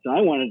 And so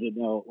I wanted to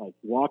know, like,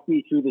 walk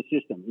me through the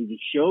system. He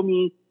just show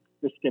me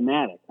the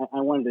schematic.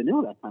 I wanted to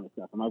know that kind of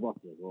stuff. And my boss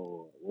was like,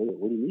 well,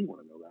 what do you mean you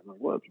want to know that? I'm like,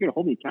 well, if you're going to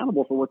hold me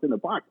accountable for what's in the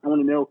box, I want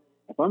to know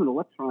if I'm an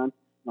electron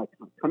like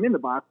come in the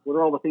box, what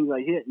are all the things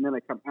I hit, and then I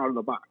come out of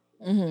the box.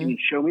 Can you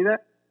show me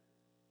that?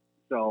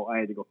 So I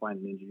had to go find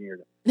an engineer,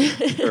 an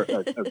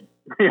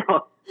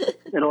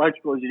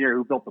electrical engineer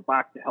who built the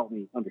box to help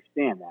me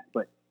understand that.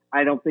 But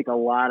I don't think a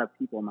lot of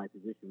people in my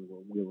position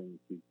were willing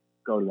to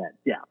go to that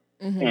depth.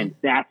 And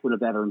that's what a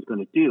veteran's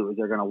going to do, is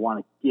they're going to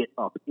want to get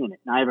up in it.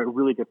 And I have a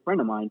really good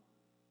friend of mine.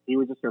 He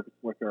was a surface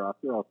warfare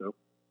officer also,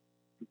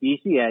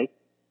 BCA,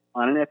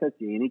 on an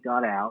FSG, and he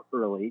got out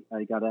early.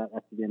 He got out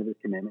after the end of his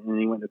commitment, and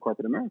then he went to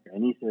corporate America.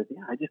 And he says,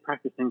 I just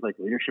practice things like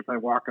leadership by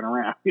walking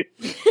around.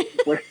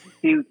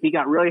 he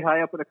got really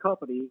high up in a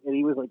company, and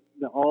he was like,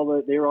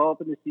 they were all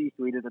up in the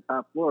C-suite at the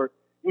top floor.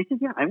 And he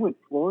said, I went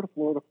floor to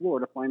floor to floor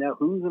to find out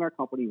who's in our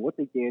company, what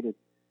they did.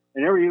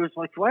 And everybody was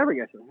like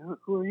flabbergasted.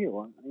 Who are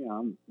you?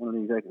 I'm one of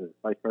the executives,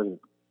 vice president.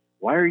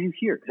 Why are you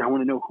here? Because I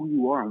want to know who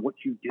you are and what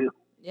you do.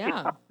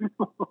 Yeah.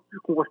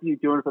 What are you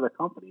doing for the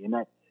company? And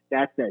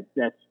that's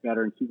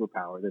veteran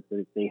superpower that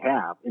they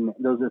have. And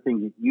those are the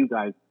things that you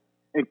guys,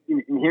 and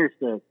here's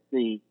the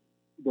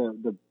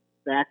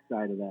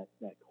backside of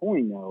that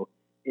coin, though,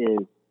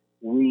 is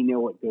we know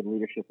what good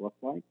leadership looks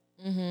like.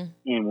 And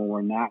when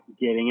we're not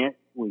getting it,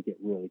 we get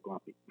really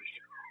grumpy.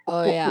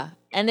 Oh, yeah.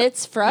 And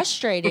it's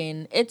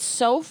frustrating. It's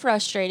so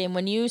frustrating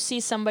when you see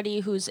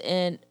somebody who's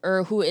in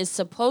or who is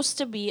supposed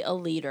to be a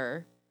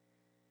leader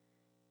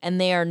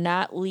and they are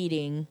not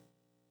leading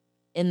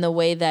in the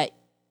way that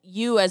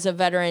you as a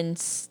veteran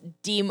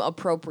deem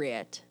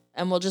appropriate.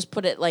 And we'll just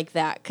put it like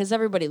that, because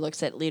everybody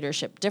looks at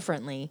leadership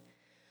differently.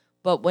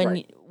 But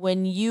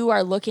when you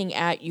are looking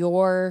at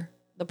the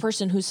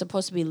person who's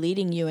supposed to be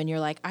leading you and you're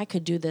like, I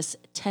could do this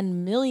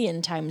 10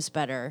 million times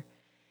better,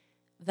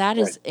 that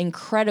is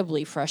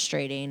incredibly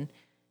frustrating.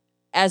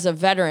 As a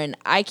veteran,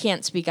 I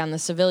can't speak on the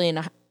civilian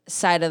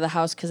side of the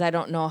house because I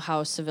don't know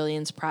how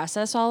civilians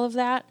process all of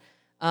that.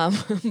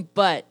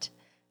 But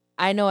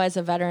I know as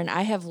a veteran,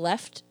 I have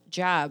left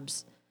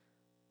jobs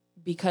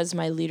because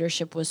my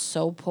leadership was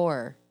so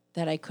poor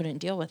that I couldn't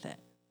deal with it.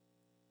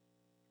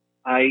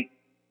 I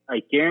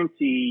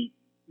guarantee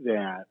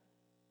that,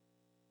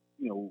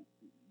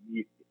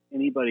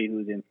 anybody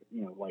who's in,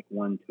 like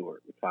 1, 2, or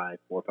 4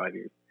 or 5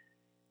 years,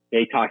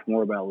 they talk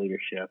more about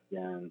leadership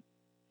than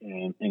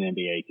an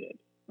MBA did.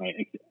 Right?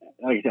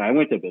 Like I said, I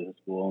went to business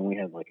school, and we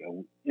had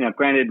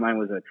granted mine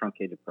was a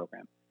truncated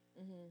program.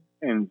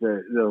 And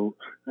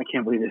I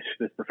can't believe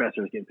this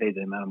professor is getting paid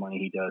the amount of money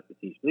he does to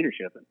teach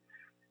leadership. And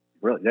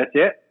really, that's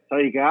it? That's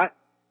all you got?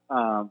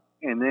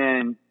 And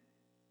then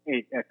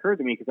it occurred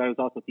to me, because I was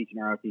also teaching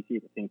ROTC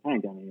at the same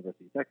time down at the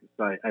University of Texas.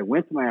 So I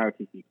went to my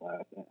ROTC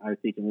class, and I was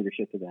teaching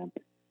leadership to them.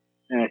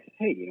 And I said,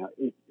 hey,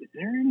 is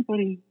there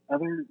anybody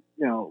other,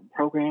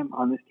 program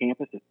on this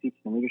campus that's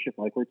teaching leadership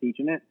like we're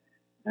teaching it?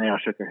 And they all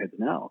shook their heads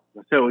no.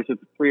 So it's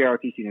 3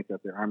 ROTC units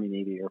up there: Army,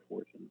 Navy, Air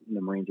Force, and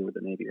the Marines are with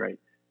the Navy, right?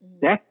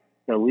 That's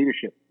the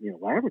leadership,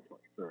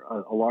 laboratory for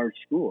a large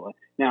school.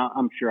 Now,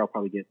 I'm sure I'll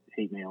probably get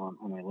hate mail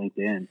on my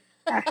LinkedIn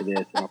after this,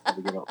 and I'll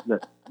probably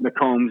get the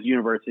Combs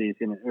University is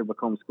going to, or the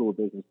Combs School of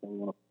Business, so I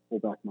want to pull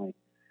back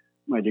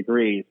my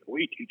degrees.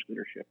 We teach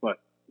leadership, but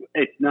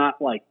it's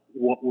not like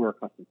what we're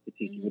accustomed to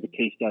teaching with the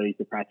case studies,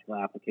 the practical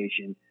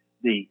application.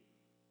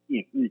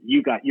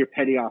 You got your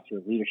petty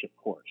officer leadership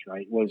course,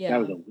 right?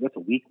 That's a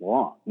week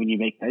long when you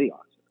make petty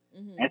officer.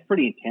 That's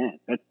pretty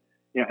intense. That's,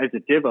 as a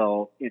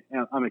Divo,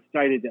 I'm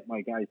excited that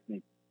my guys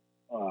make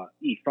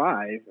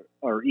E5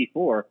 or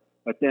E4,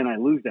 but then I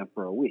lose them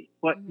for a week.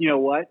 But you know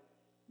what?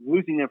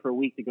 Losing them for a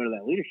week to go to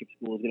that leadership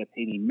school is going to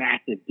pay me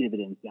massive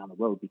dividends down the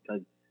road because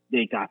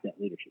they got that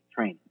leadership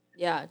training.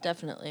 Yeah,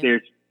 definitely.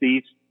 There's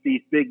these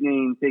big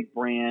name, big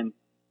brand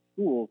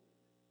schools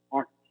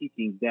aren't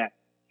teaching that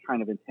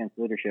kind of intense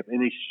leadership,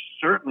 and they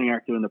certainly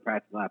aren't doing the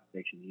practical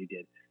application that you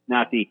did.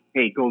 Not the,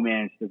 hey, go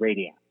manage the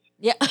radiacs.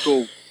 Yeah.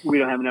 We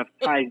don't have enough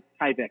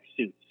Tyvek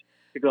suits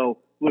to go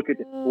look at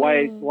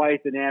why is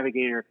the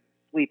navigator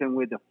sleeping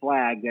with the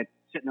flag that's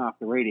sitting off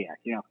the radiac?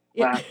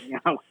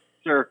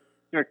 Sir,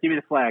 give me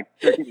the flag.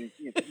 Sir, give me,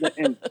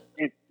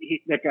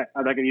 that guy,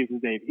 I'm not going to use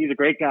his name. He's a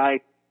great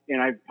guy,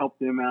 and I've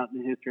helped him out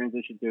in his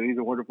transition too. He's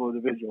a wonderful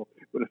individual.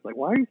 But it's like,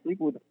 why are you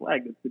sleeping with a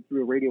flag that's been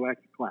through a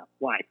radioactive cloud?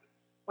 Why?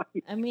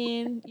 I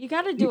mean, you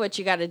got to do what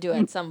you got to do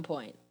at some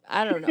point.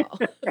 I don't know.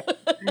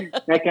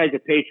 That guy's a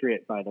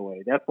patriot, by the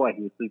way. That's why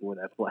he was sleeping with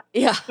that flag.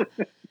 Yeah.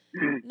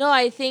 No,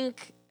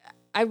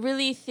 I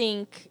really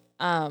think,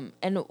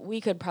 and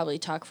we could probably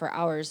talk for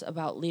hours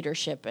about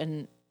leadership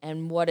and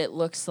what it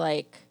looks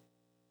like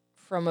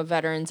from a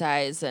veteran's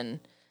eyes. And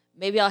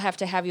maybe I'll have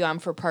to have you on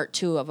for part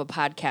 2 of a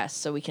podcast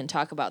so we can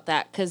talk about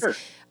that. Because sure.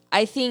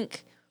 I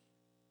think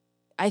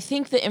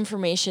the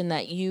information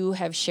that you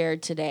have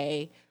shared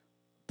today,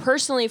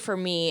 personally for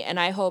me, and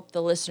I hope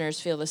the listeners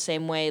feel the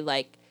same way,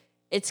 like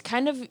it's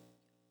kind of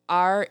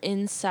our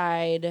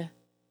inside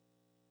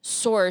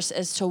source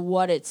as to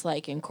what it's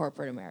like in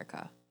corporate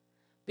America.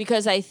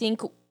 Because I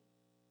think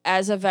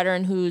as a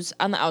veteran who's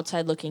on the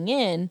outside looking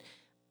in,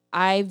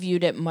 I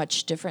viewed it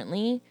much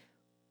differently.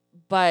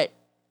 But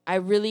I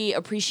really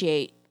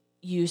appreciate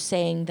you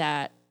saying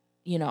that,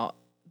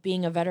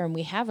 being a veteran,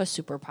 we have a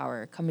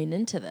superpower coming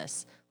into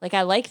this. Like,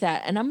 I like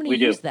that. And I'm going to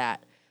use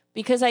that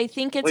because I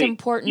think it's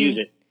important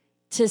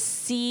to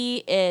see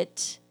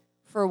it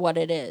for what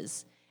it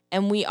is.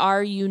 And we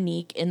are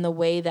unique in the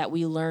way that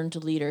we learned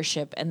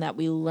leadership and that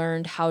we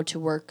learned how to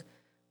work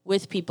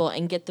with people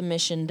and get the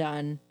mission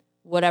done,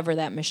 whatever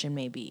that mission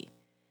may be.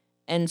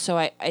 And so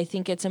I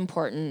think it's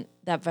important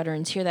that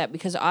veterans hear that,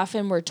 because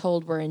often we're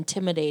told we're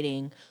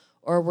intimidating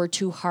or we're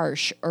too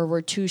harsh or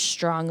we're too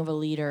strong of a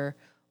leader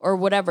or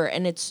whatever.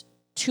 And it's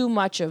too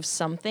much of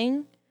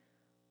something,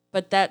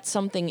 but that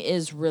something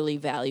is really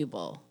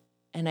valuable.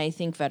 And I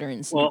think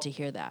veterans need to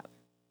hear that.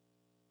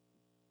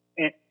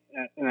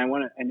 And I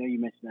know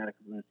you mentioned that a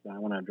couple minutes ago. I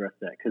want to address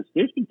that because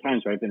there's been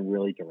times where I've been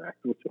really direct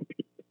with some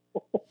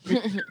people.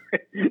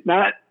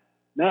 not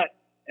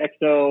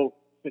XO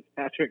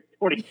Fitzpatrick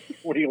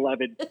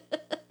 2011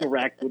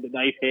 direct with the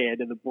knife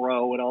hand and the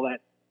bro and all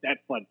that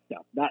fun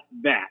stuff. Not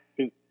that,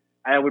 because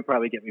I would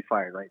probably get me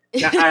fired, right?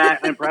 Now,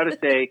 I'm proud to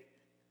say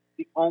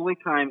the only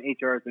time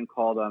HR has been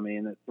called on me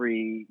in the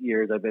 3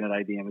 years I've been at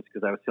IBM is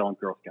because I was selling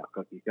Girl Scout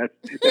cookies. That's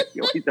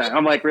the only time.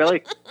 I'm like,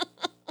 really?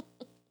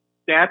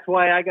 That's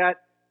why I got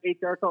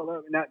HR called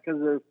on me, not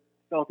because of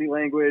salty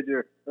language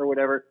or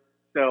whatever.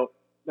 So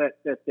that's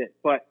it.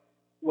 But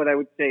what I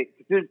would say,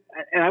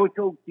 and I would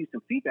go do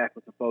some feedback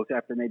with the folks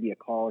after maybe a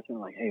call or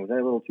something like, hey, was that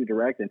a little too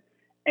direct?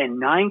 And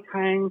 9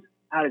 times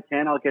out of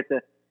 10, I'll get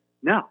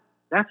no,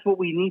 that's what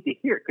we need to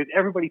hear because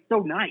everybody's so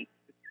nice.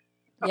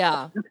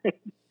 Yeah.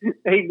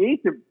 They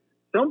need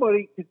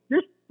somebody, because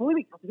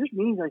this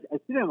means I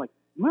sit there, I'm like,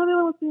 am I the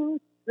only one saying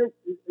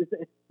this?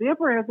 The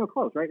emperor has no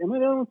clothes, right? Am I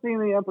the only one saying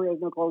the emperor has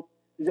no clothes?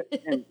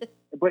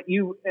 But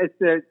you, as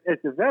the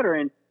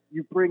veteran,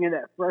 you bring in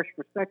that fresh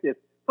perspective.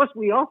 Plus,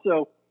 we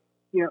also,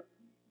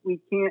 we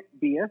can't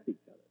BS each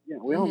other.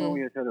 We all know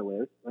where each other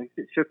lives. Like,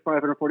 ship's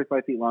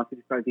 545 feet long,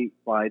 55 feet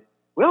wide.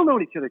 We all know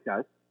what each other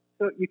does.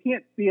 So you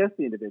can't BS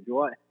the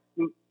individual. I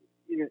mean,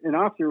 an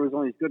officer was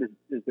only as good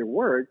as their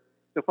word.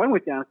 So if I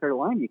went down and started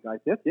lying to you guys,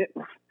 that's it.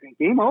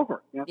 Game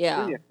over.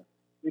 Yeah.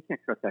 We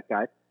can't trust that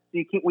guy. So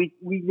you can't. We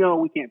know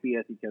we can't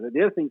BS each other.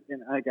 The other thing,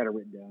 and I got it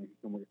written down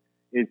somewhere,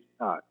 is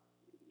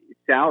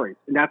salaries,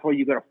 and that's why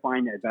you got to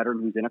find that veteran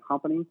who's in a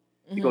company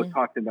to go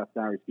talk to them about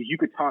salaries, because you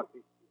could talk.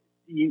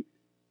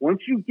 Once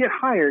you get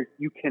hired,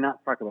 you cannot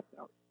talk about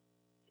salaries.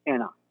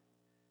 Cannot.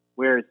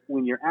 Whereas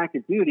when you're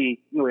active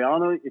duty, we all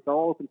know it's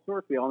all open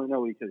source. We all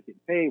know each other's getting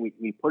paid.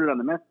 We put it on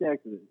the mess deck,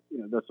 the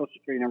social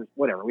security numbers,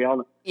 whatever. We all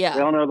know. Yeah.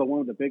 We all know the one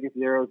with the biggest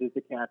zeros is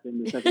the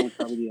captain. The second one's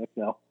probably the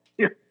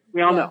XL.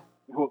 We all know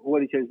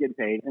what each other's getting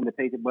paid and the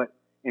pay. But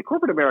in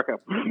corporate America,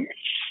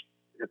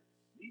 it's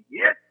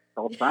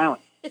all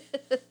silent.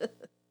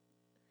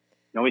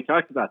 Nobody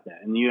talks about that,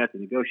 and you have to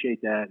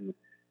negotiate that, and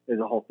there's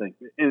a whole thing.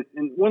 And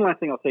one last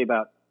thing I'll say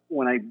about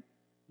when I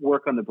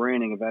work on the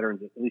branding of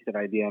veterans, at least at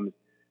IBM, is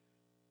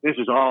this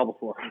was all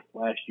before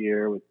last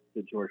year with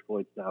the George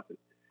Floyd stuff. And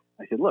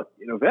I said, look,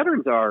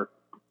 veterans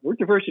we're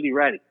diversity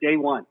ready day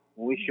one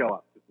when we show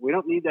up. We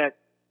don't need that,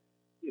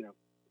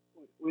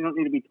 we don't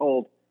need to be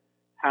told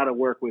how to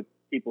work with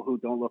people who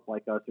don't look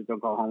like us or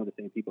don't go home with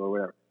the same people or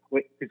whatever.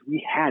 Because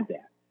we had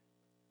that.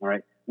 All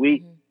right.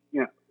 We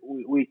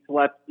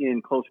slept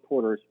in close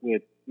quarters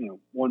with,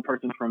 one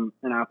person from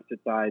an opposite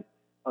side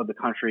of the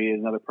country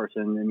and another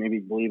person and maybe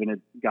believe in a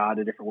God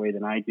a different way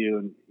than I do.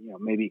 And,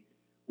 maybe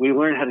we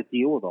learn how to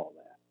deal with all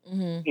that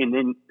and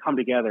then come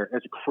together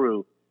as a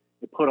crew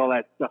and put all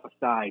that stuff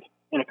aside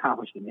and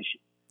accomplish the mission.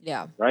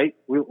 Yeah. Right.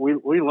 We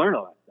learn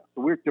all that stuff.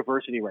 So we're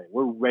diversity ready.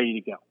 We're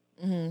ready to go.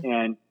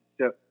 And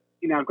so,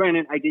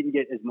 granted, I didn't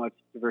get as much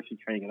diversity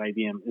training at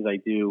IBM as I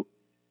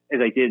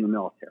did in the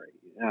military.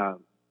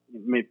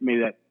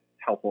 Maybe that's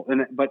helpful.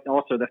 But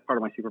also that's part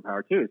of my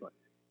superpower too.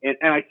 And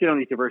I sit on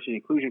these diversity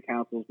and inclusion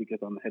councils because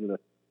I'm the head of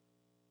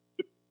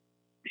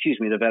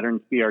the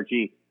Veterans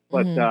BRG.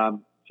 But,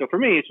 so for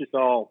me, it's just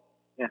all,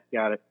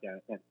 got it. Yeah,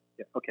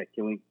 okay.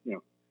 Can we,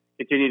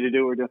 continue to do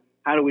what we're doing?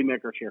 How do we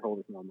make our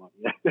shareholders more money?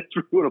 That's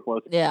really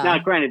close. Yeah. Now,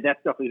 granted, that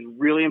stuff is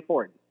really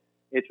important.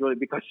 It's really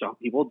because some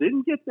people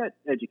didn't get that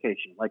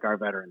education like our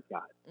veterans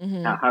got.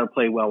 How to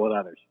play well with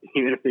others,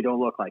 even if they don't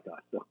look like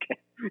us. Okay.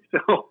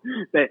 So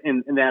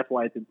and that's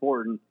why it's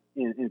important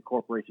in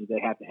corporations. They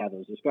have to have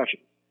those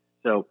discussions.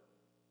 So,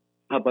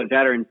 but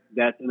veterans,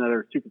 that's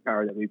another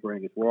superpower that we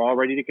bring is we're all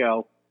ready to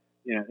go.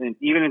 And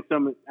even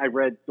in I've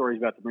read stories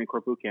about the Marine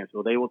Corps boot camps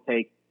where they will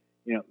take,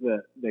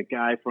 the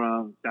guy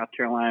from South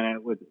Carolina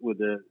with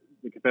the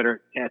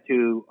Confederate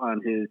tattoo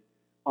on his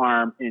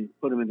arm and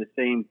put him in the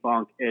same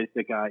bunk as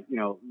the guy,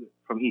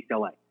 from East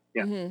LA.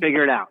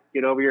 Figure it out.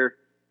 Get over your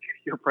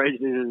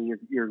prejudices,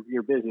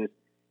 your business.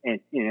 And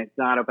it's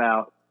not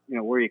about,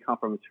 where you come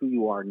from. It's who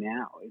you are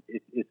now.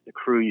 It's the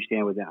crew you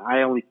stand with now.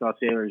 I only saw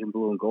sailors in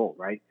blue and gold,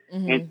 right?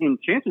 And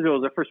chances are it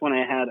was the first one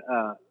I had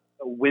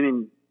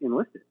women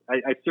enlisted.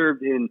 I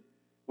served in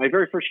my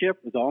very first ship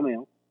was all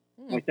male.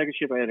 My second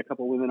ship, I had a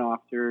couple women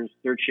officers.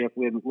 Third ship,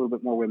 we had a little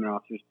bit more women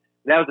officers.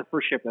 That was the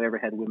first ship that ever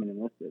had women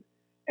enlisted.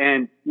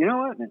 And you know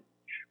what?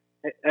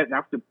 That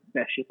was the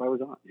best ship I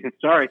was on.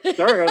 Sorry,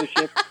 other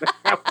ship.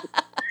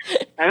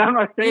 And I'm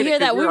not saying you hear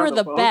that? We you're were on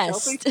the phone,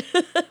 best.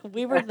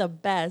 We were the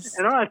best.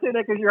 And I'm not saying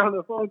that because you're on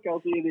the phone,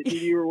 Kelsey, and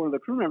you were one of the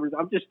crew members.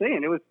 I'm just saying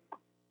that was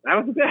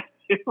the best.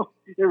 You know,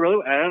 it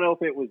really. I don't know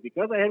if it was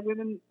because I had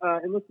women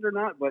enlisted or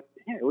not, but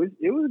yeah, it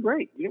was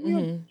great. You know, we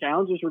had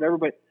challenges or whatever,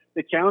 but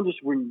the challenges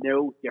were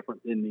no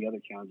different than the other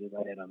challenges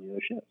I had on the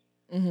other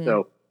ships.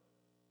 So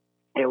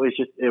it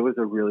was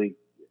a really,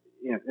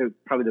 you know, it was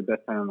probably the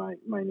best time of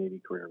my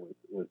Navy career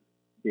was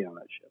being on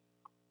that ship.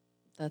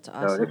 That's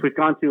awesome. So if we've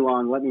gone too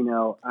long, let me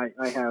know.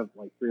 I have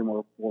like 4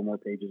 more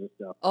pages of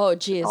stuff. Oh,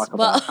 geez.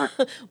 Well,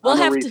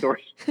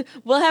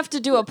 we'll have to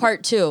do a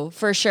part 2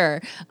 for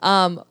sure.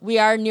 We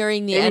are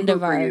nearing the end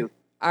of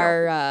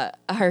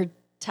our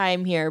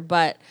time here,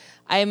 but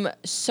I'm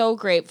so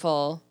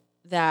grateful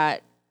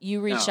that you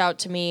reached out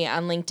to me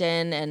on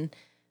LinkedIn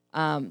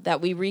and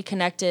that we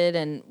reconnected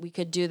and we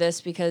could do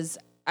this, because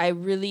I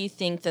really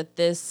think that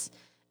this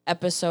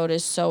episode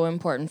is so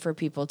important for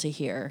people to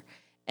hear.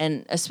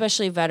 And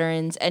especially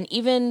veterans, and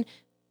even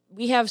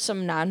we have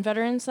some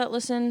non-veterans that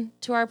listen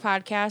to our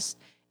podcast,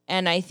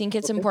 and I think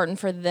it's important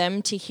for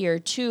them to hear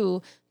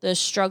too the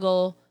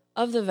struggle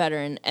of the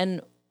veteran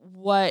and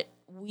what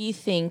we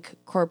think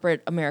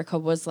corporate America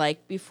was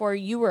like before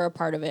you were a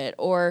part of it,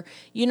 or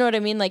you know what I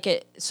mean, like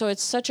it. So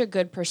it's such a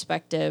good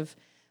perspective.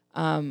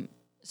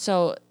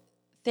 So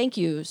thank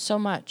you so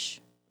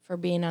much for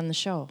being on the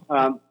show.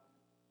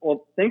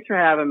 Well, thanks for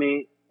having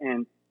me,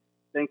 and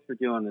thanks for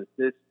doing this.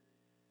 This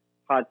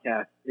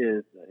podcast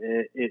is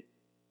it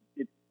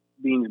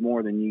means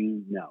more than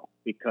you know,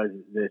 because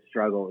the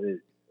struggle is,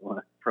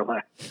 for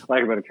lack of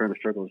a better term, the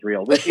struggle is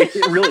real. But it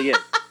really is.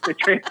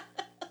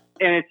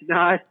 And it's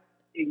not.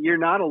 You're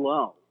not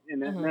alone,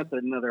 and that's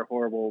another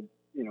horrible,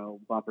 you know,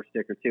 bumper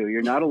sticker too.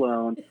 You're not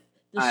alone.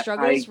 The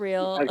struggle is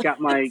real. I've got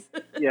my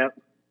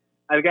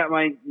I've got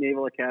my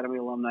Naval Academy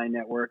alumni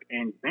network,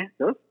 and man,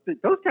 those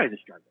guys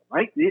are struggling,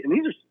 right? And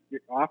these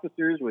are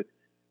officers with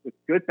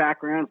good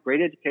backgrounds,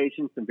 great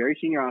education, some very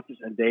senior officers,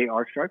 and they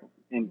are struggling.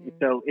 And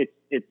so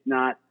it's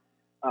not,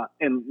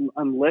 and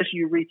unless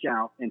you reach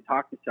out and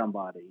talk to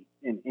somebody,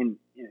 and you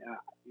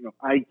know,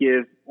 I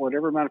give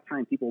whatever amount of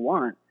time people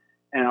want,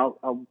 and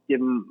I'll give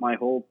them my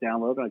whole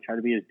download, and I try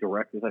to be as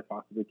direct as I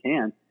possibly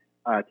can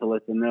to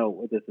let them know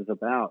what this is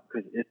about,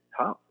 because it's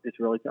tough. It's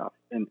really tough.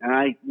 And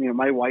I, you know,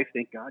 my wife,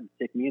 thank God,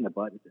 kicked me in the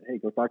butt and said, "Hey,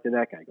 go talk to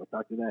that guy. Go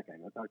talk to that guy.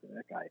 Go talk to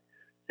that guy,"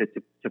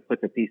 to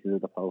put the pieces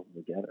of the puzzle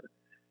together.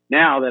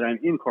 Now that I'm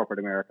in corporate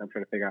America, I'm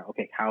trying to figure out,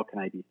 okay, how can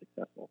I be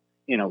successful?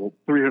 You know,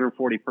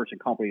 340 person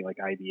company like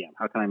IBM.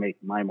 How can I make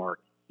my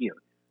mark here?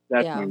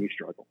 That's my new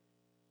struggle.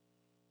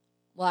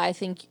 Well, I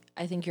think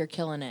you're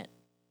killing it.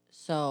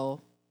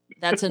 So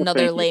that's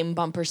another lame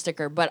bumper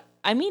sticker, but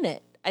I mean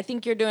it. I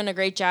think you're doing a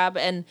great job,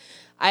 and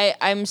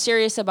I'm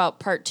serious about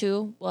part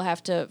 2. We'll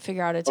have to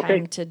figure out a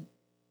time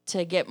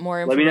to get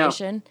more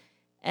information.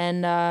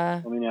 And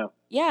let me know.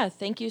 Yeah,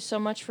 thank you so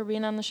much for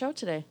being on the show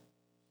today.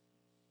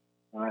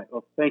 All right.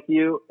 Well, thank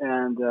you.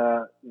 And, you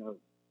know,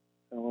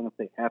 I don't want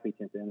to say happy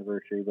 10th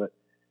anniversary, but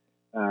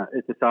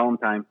it's a solemn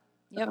time.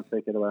 Yep. I'm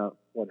thinking about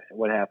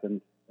what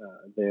happened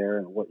there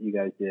and what you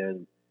guys did.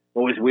 And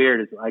what was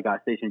weird is I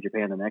got stationed in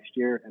Japan the next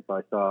year, and so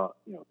I saw,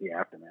 you know, the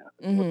aftermath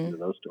and listened to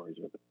those stories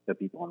with the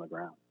people on the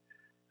ground.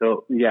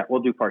 So, yeah,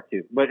 we'll do part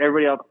 2. But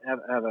everybody else,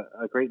 have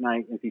a great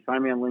night. And if you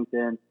find me on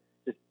LinkedIn,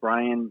 just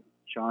Brian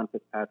Sean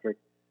Fitzpatrick.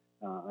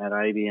 At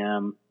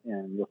IBM,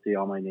 and you'll see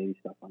all my Navy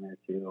stuff on there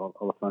too,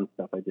 all the fun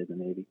stuff I did in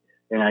the Navy.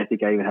 And I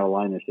think I even have a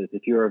line that says,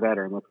 if you're a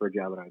veteran, look for a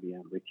job at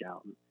IBM, reach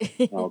out,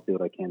 and I'll do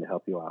what I can to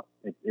help you out.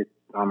 It's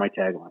on my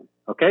tagline.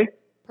 Okay?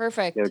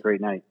 Perfect. You have a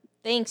great night.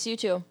 Thanks, you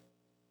too. All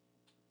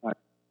right.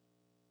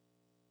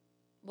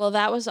 Well,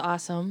 that was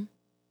awesome.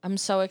 I'm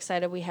so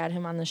excited we had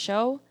him on the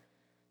show.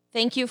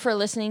 Thank you for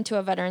listening to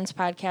a Veterans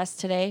Podcast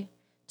today.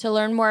 To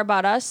learn more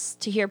about us,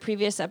 to hear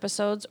previous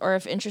episodes, or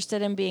if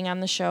interested in being on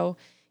the show,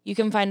 you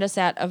can find us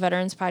at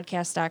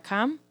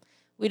aveteranspodcast.com.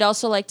 We'd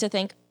also like to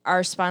thank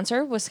our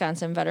sponsor,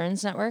 Wisconsin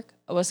Veterans Network,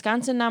 a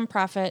Wisconsin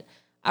nonprofit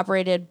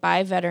operated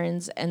by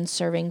veterans and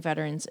serving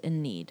veterans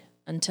in need.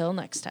 Until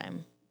next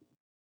time.